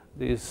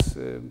this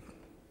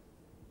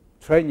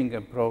training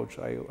approach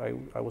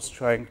I was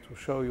trying to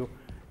show you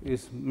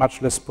is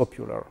much less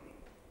popular,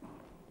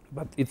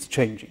 but it's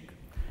changing.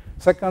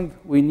 Second,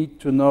 we need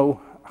to know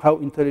how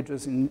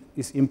intelligence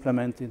is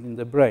implemented in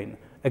the brain.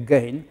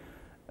 Again,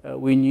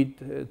 we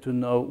need to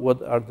know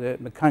what are the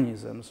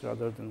mechanisms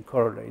rather than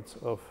correlates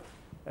of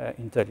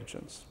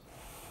intelligence.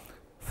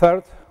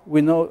 Third,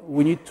 we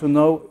need to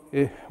know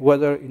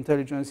whether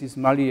intelligence is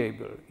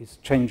malleable, is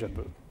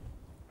changeable.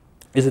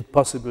 Is it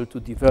possible to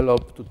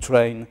develop, to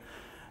train?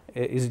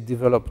 Is it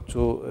developed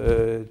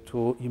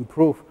to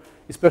improve,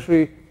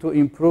 especially to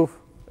improve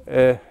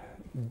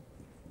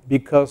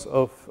because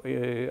of,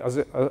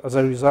 as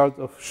a result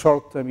of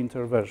short-term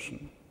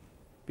intervention?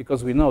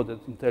 Because we know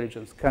that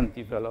intelligence can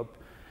develop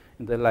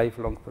in the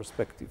lifelong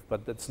perspective,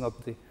 but that's not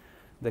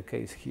the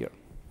case here.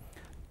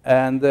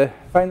 And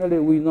finally,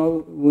 we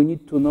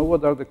need to know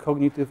what are the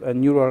cognitive and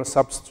neural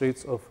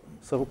substrates of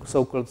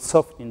so-called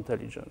soft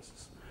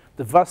intelligences.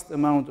 The vast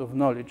amount of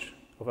knowledge,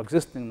 of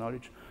existing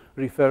knowledge,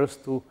 refers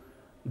to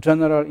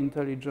general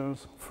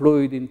intelligence,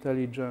 fluid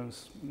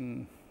intelligence,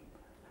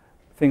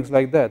 things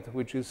like that,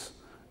 which is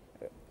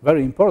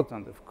very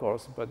important, of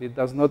course, but it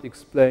does not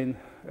explain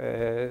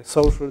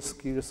social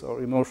skills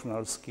or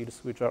emotional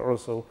skills, which are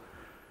also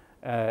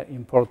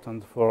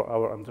important for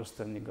our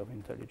understanding of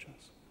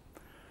intelligence.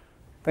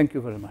 Thank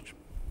you very much.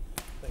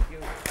 Thank you.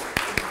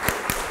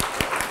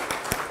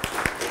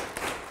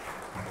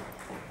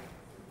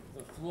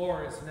 The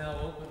floor is now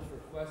open for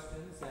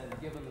questions,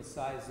 and given the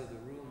size of the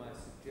room, I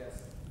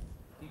suggest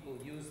people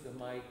use the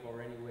mic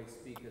or anyway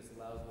speak as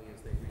loudly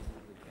as they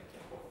reasonably can.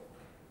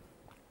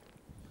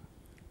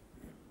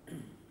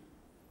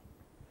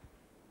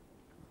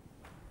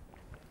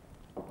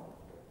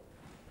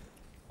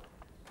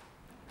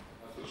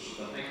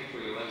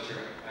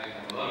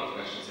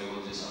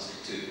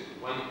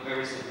 One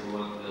very simple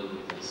one, a little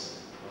bit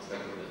less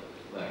speculative.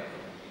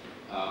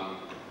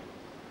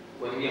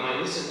 When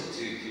I listened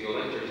to your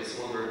lecture, just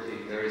wondered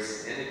if there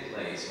is any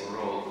place or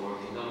role for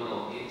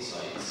phenomenal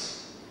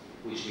insights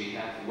which we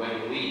have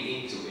when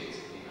we intuit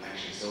in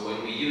action. So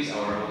when we use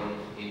our own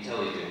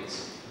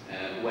intelligence,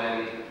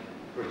 when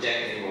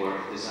projecting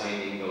or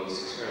designing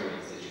those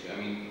experiments that you, I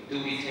mean,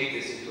 do we take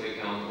this into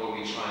account, or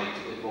we try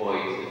to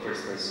avoid the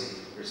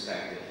first-person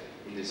perspective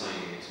in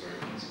designing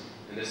experiments?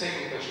 And the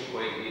second question,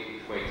 well,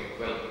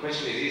 the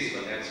question is easy,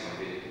 but that's my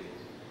difficult.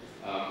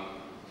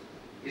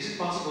 Is it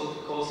possible to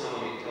call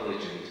someone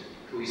intelligent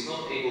who is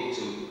not able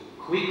to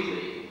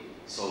quickly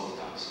solve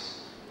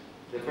tasks?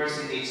 The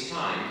person needs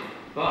time,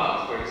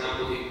 but, for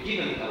example, if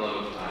given a lot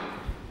of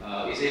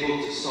time, is able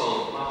to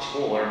solve much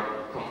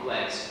more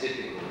complex,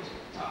 difficult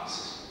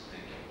tasks.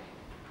 Thank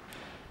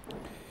you.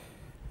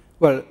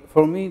 Well,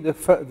 for me,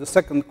 the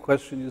second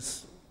question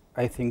is,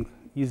 I think,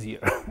 easier.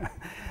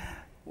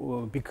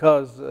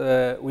 Because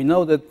we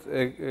know that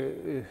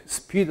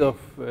speed of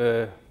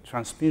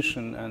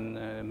transmission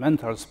and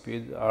mental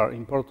speed are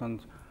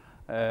important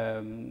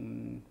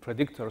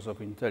predictors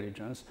of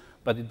intelligence,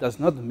 but it does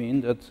not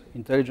mean that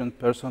intelligent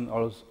person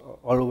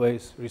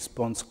always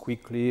responds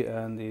quickly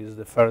and is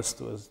the first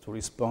to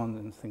respond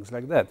and things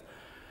like that.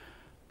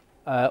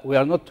 We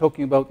are not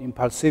talking about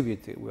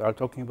impulsivity, we are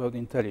talking about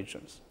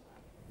intelligence,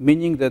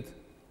 meaning that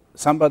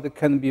somebody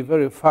can be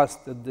very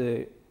fast at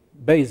the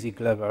basic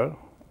level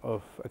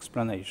of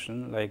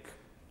explanation, like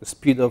the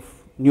speed of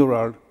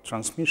neural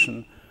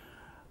transmission,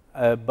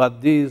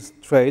 but this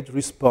trait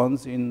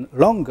responds in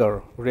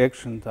longer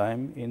reaction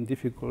time in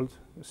difficult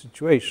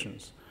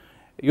situations.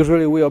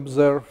 Usually we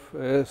observe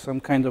some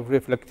kind of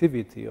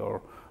reflectivity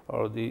or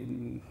the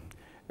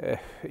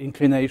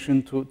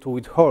inclination to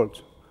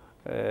withhold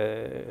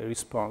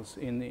response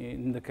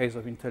in the case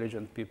of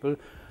intelligent people,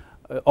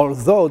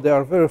 although they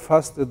are very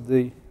fast at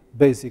the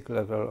basic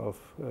level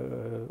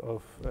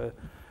of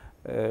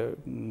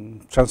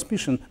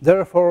transmission.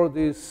 Therefore,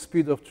 the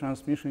speed of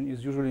transmission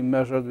is usually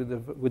measured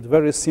with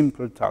very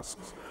simple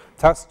tasks,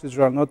 tasks which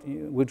are not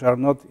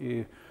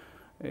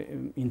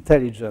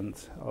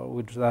intelligent, or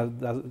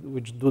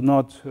which do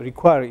not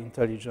require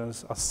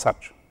intelligence as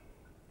such.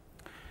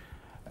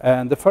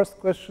 And the first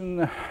question,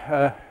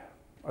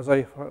 as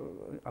I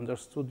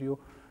understood you,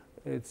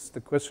 it's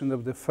the question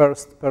of the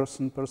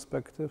first-person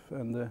perspective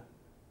and the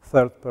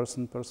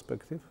third-person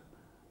perspective.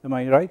 Am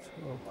I right?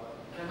 Or?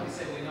 Can we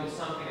say we know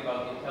something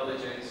about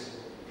intelligence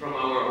from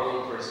our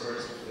own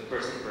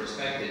first-person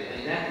perspective,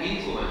 and that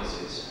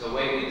influences the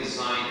way we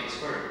design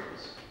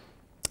experiments?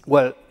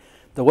 Well,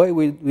 the way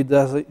we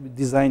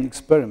design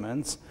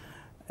experiments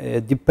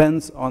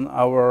depends on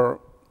our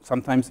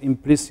sometimes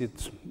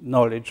implicit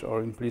knowledge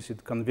or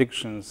implicit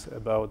convictions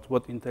about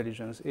what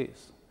intelligence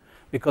is,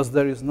 because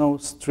there is no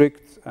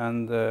strict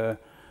and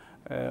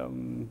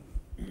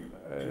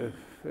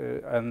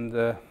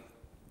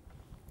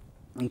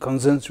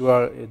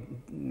consensual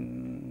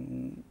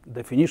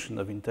definition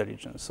of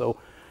intelligence. So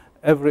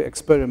every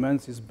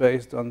experiment is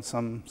based on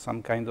some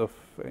kind of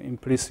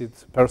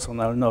implicit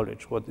personal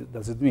knowledge. What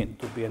does it mean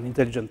to be an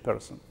intelligent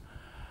person?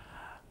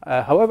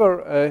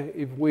 However,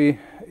 if we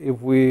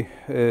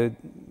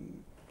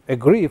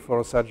agree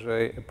for such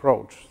an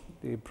approach,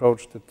 the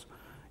approach that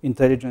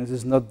intelligence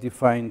is not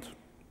defined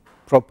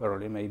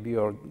properly, maybe,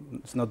 or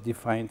it's not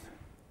defined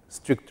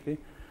strictly,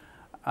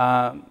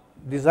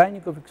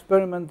 designing of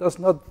experiment does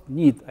not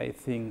need, I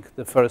think,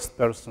 the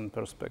first-person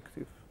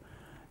perspective.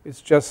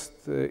 It's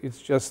just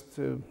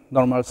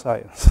normal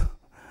science.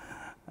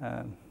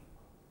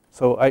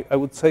 So I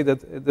would say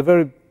that at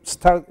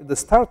the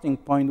starting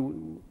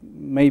point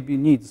maybe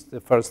needs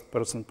the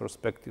first-person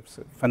perspectives,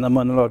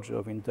 phenomenology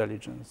of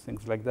intelligence,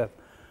 things like that.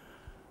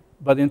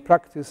 But in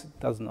practice, it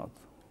does not.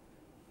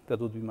 That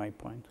would be my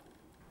point.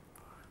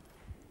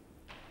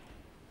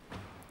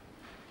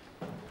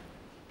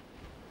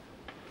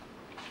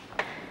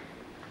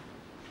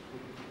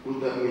 Would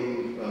that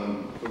mean,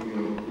 from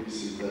your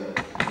thesis, that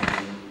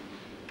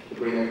the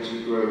brain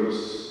actually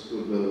grows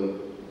with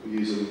the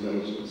use of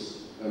intelligence?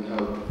 And how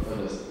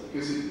does it?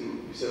 Because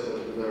you said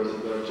that there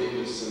are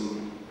changes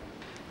in,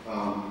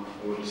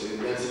 what you say,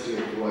 the density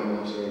of the white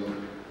matter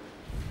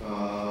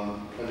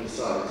and the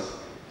size.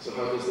 So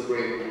how does the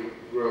brain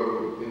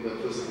grow in the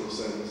physical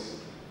sense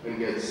and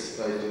gets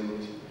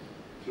tightened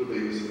through the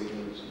use of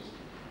intelligence?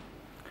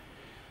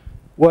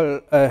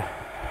 Well,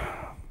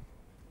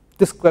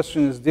 this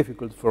question is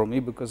difficult for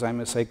me because I'm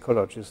a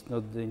psychologist,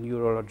 not the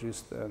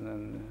neurologist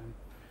and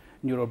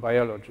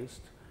neurobiologist.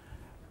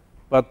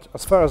 But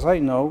as far as I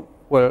know,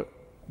 well,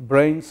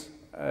 brains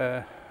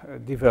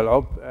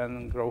develop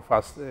and grow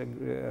faster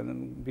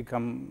and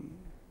become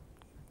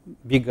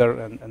bigger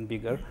and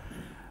bigger.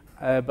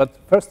 But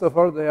first of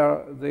all,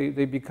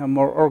 they become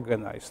more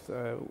organized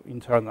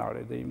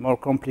internally. They're more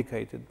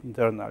complicated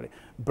internally.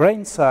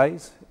 Brain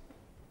size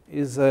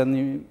is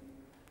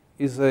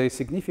a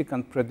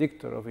significant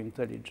predictor of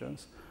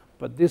intelligence,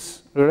 but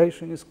this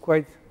relation is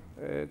quite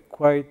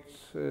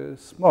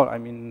small. I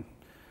mean,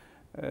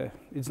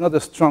 it's not a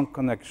strong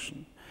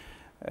connection.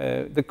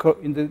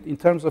 In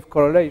terms of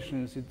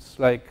correlations, it's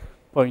like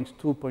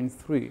 0.2,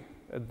 0.3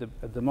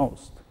 at the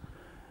most,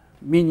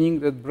 meaning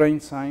that brain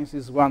science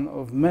is one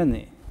of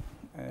many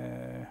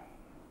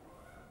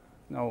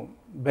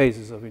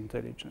bases of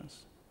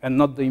intelligence, and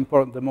not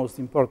the most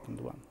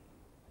important one.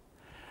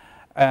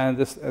 And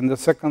the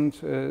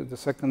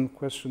second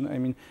question, I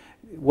mean,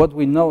 what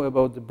we know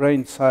about the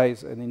brain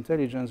size and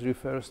intelligence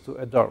refers to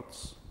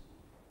adults.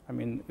 I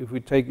mean, if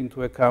we take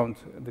into account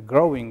the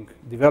growing,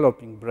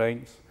 developing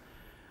brains,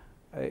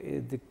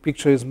 the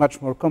picture is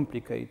much more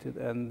complicated,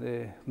 and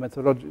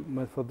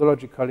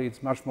methodologically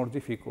it's much more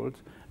difficult.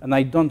 And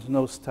I don't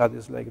know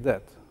studies like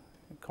that,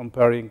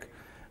 comparing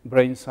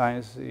brain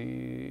size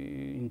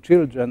in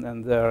children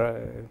and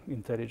their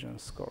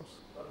intelligence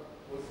scores.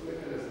 What's the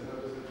mechanism?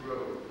 How does it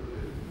grow?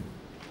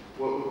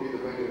 What would be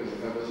the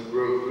mechanism? How does it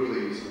grow through the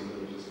use of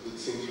intelligence? Because it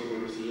seems from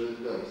your research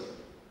that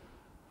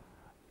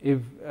it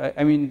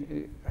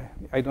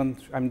does.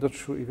 I'm not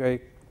sure if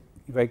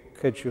I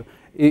catch you.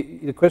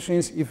 The question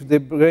is if the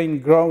brain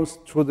grows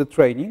through the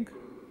training.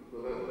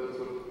 Well, that's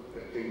what I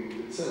think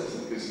it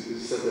says, because it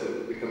said that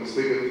it becomes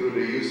bigger through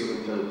the use of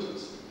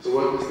intelligence. So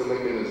what is the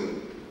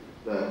mechanism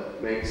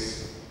that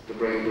makes the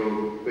brain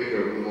grow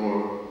bigger and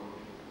more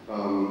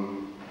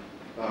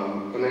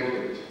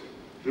connected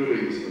through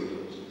the use of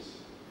intelligence?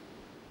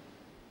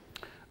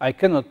 I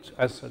cannot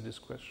answer this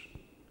question.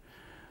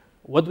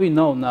 What we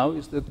know now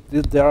is that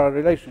there are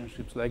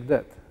relationships like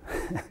that.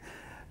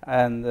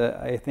 And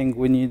I think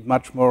we need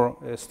much more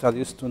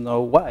studies to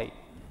know why.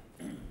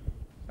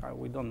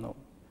 We don't know.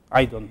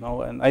 I don't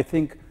know, and I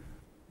think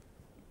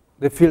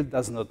the field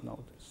does not know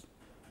this.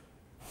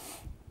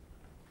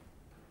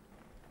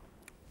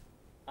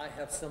 I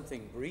have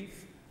something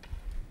brief.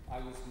 I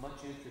was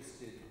much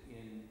interested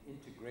in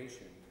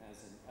integration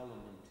as an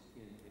element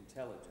in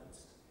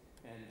intelligence,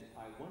 and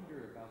I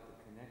wonder about the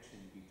connection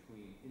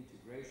between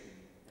integration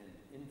and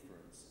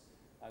inference.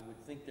 I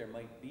would think there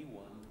might be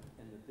one,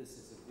 and that this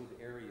is a good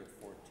area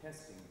for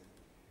testing.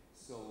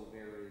 So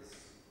there is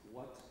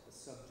what a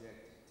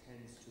subject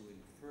tends to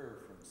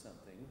infer from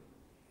something,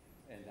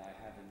 and I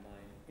have in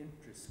mind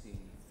interesting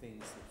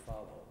things that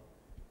follow.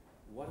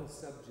 What a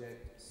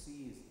subject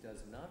sees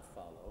does not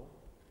follow,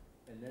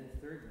 and then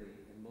thirdly,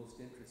 and most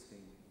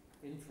interesting,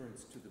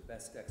 inference to the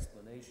best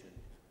explanation,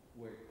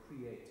 where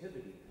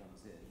creativity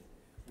comes in,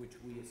 which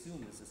we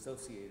assume is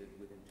associated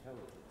with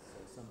intelligence.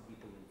 So some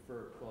people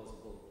infer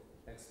plausible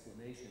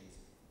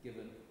explanations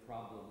given a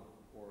problem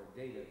or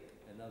data,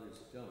 and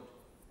others don't.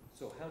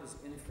 So how does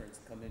inference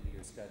come into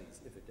your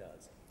studies, if it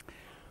does?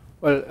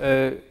 Well,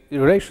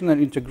 relational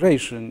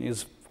integration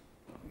is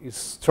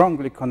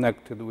strongly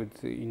connected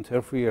with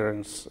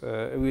interference,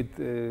 with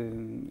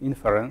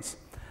inference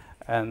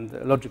and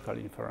logical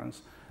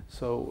inference.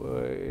 So,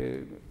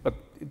 but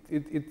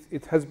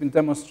it has been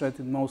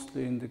demonstrated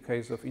mostly in the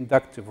case of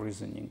inductive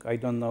reasoning. I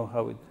don't know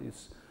how it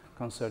is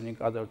concerning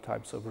other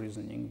types of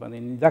reasoning, but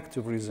in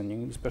inductive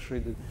reasoning,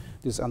 especially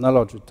these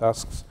analogy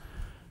tasks,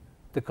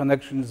 the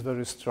connection is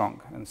very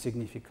strong and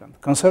significant.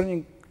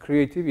 Concerning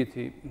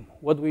creativity,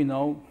 what we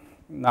know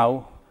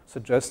now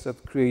suggests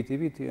that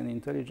creativity and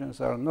intelligence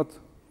are not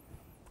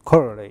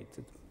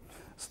correlated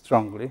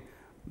strongly.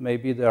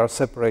 Maybe there are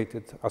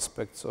separated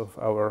aspects of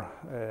our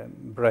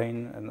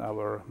brain and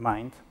our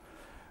mind.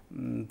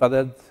 But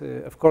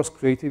that, of course,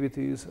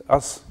 creativity is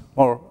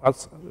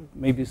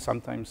maybe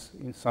sometimes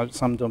in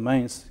some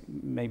domains,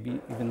 maybe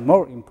even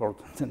more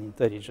important than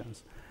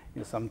intelligence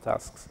in some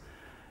tasks.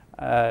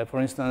 For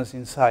instance,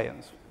 in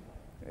science.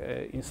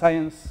 In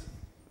science,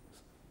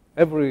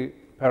 every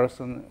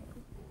person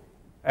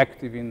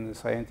active in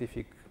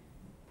scientific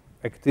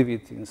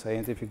activity, in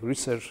scientific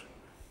research,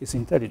 is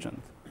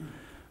intelligent,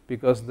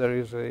 because there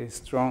is a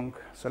strong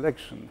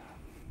selection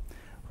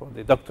for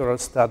the doctoral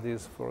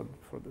studies for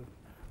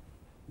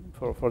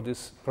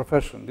this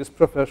profession. This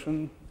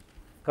profession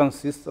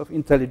consists of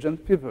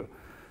intelligent people,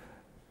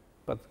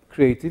 but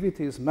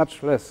creativity is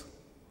much less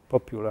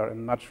popular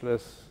and much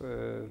less,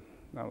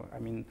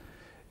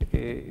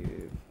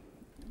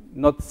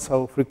 not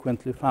so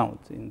frequently found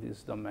in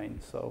this domain.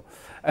 So,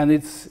 and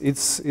it's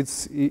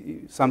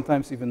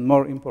sometimes even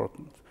more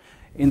important.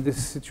 In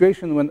this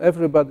situation when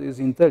everybody is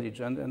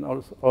intelligent and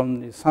also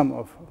only some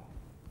of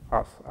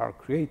us are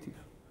creative,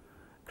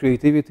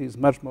 creativity is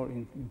much more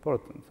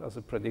important as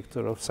a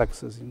predictor of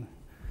success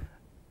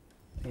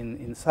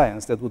in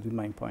science. That would be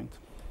my point.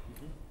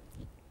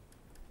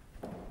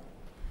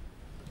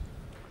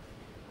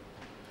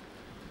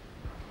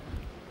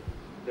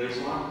 There's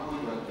one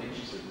point that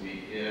interested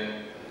me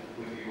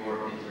with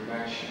your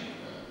introduction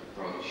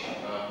approach.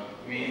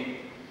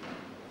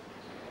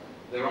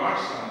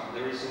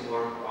 There is some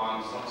work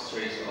on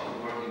substrates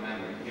of working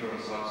memory,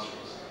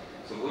 neurosubstrates.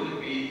 So would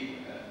it be,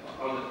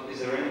 is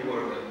there any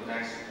work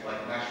that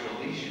like natural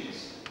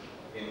lesions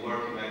in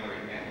working memory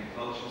and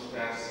intelligence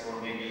tests,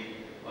 or maybe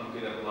one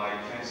could apply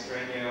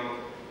transcranial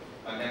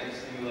magnetic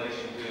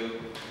stimulation to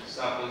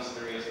stop those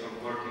areas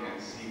from working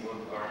and see what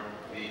are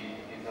the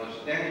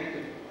intelligence? Then you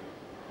could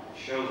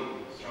show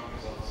strong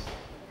results.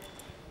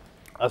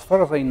 As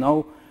far as I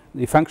know,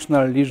 the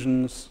functional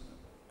lesions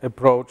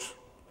approach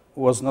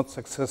was not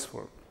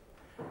successful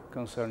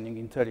concerning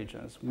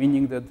intelligence,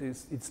 meaning that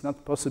it's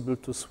not possible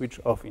to switch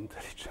off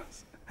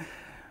intelligence.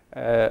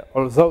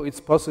 Although it's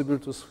possible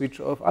to switch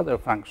off other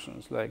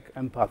functions, like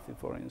empathy,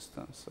 for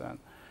instance,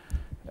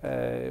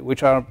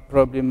 which are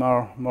probably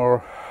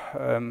more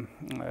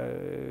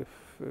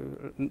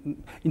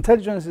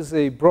intelligence is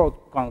a broad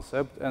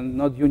concept and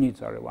not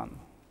unitary one.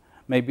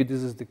 Maybe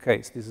this is the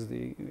case, this is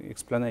the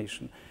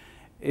explanation.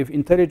 If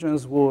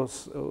intelligence were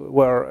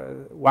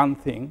one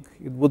thing,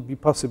 it would be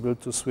possible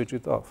to switch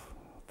it off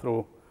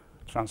through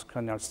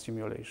transcranial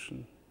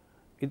stimulation.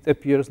 It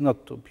appears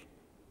not to be.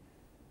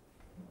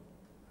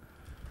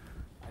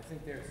 I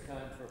think there's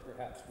time for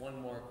perhaps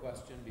one more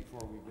question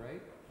before we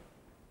break.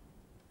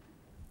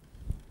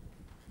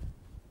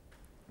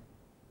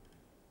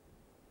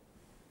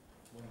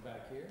 One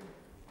back here.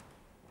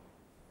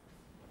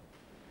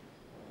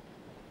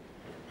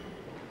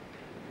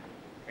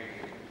 Thank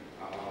you.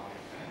 I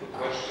have a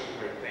question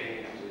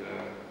pertaining to the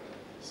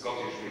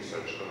Scottish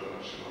Research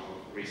Coalition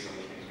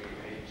recently between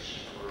age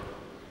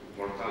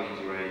or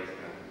mortality rate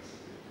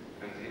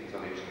and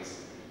intelligence.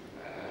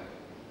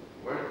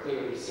 Were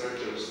the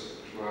researchers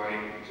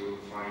trying to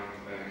find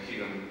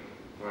hidden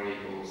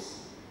variables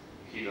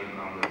hidden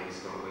under this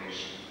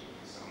correlation,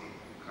 some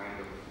kind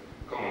of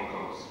common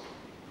cause?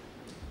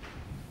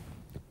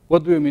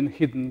 What do you mean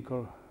hidden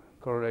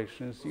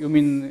correlations? You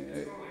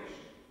mean,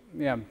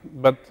 yeah,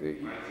 but... I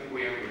think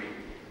we agree.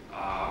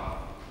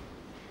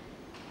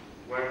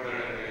 Were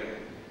there any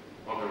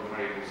other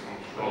variables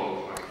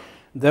controlled?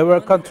 They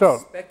were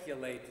controlled.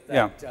 Speculate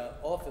that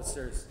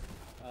officers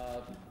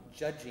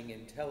judging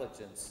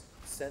intelligence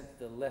sent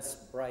the less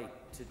bright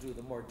to do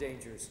the more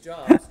dangerous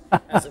jobs,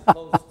 as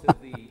opposed to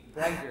the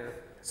brighter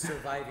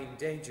surviving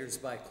dangers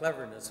by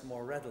cleverness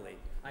more readily.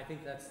 I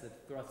think that's the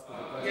thrust of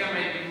the question. Yeah,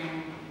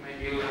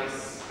 maybe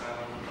less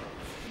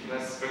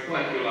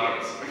spectacular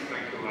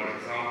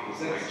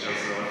examples, like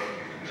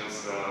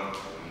just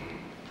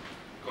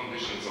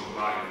conditions of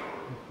life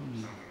or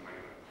something like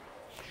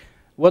that.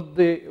 What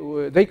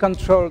they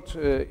controlled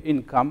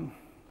income,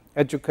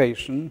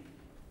 education,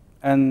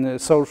 and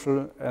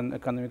social and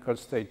economical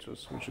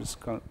status, which is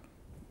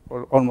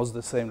almost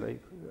the same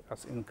like,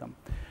 as income.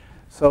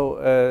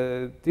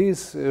 So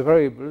these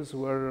variables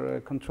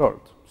were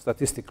controlled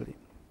statistically.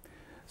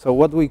 So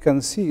what we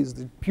can see is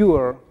the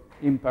pure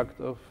impact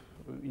of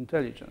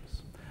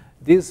intelligence.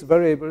 These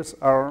variables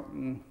are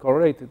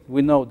correlated.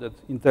 We know that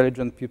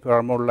intelligent people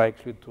are more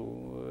likely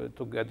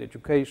to get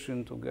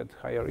education, to get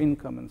higher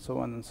income, and so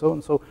on and so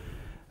on. So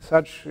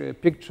such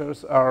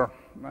pictures are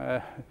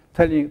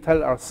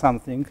tell us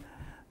something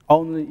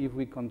only if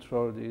we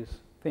control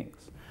these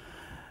things.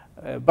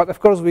 But of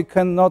course, we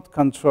cannot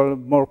control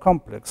more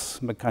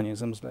complex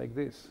mechanisms like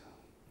this.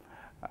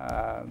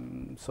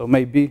 So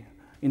maybe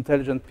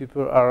intelligent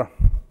people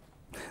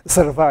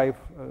survive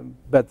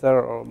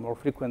better or more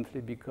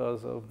frequently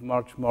because of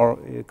much more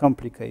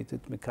complicated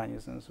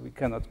mechanisms we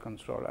cannot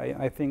control.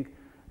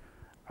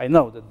 I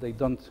know that they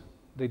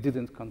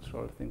didn't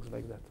control things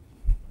like that.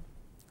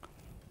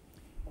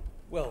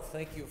 Well,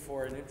 thank you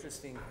for an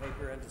interesting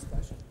paper and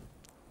discussion.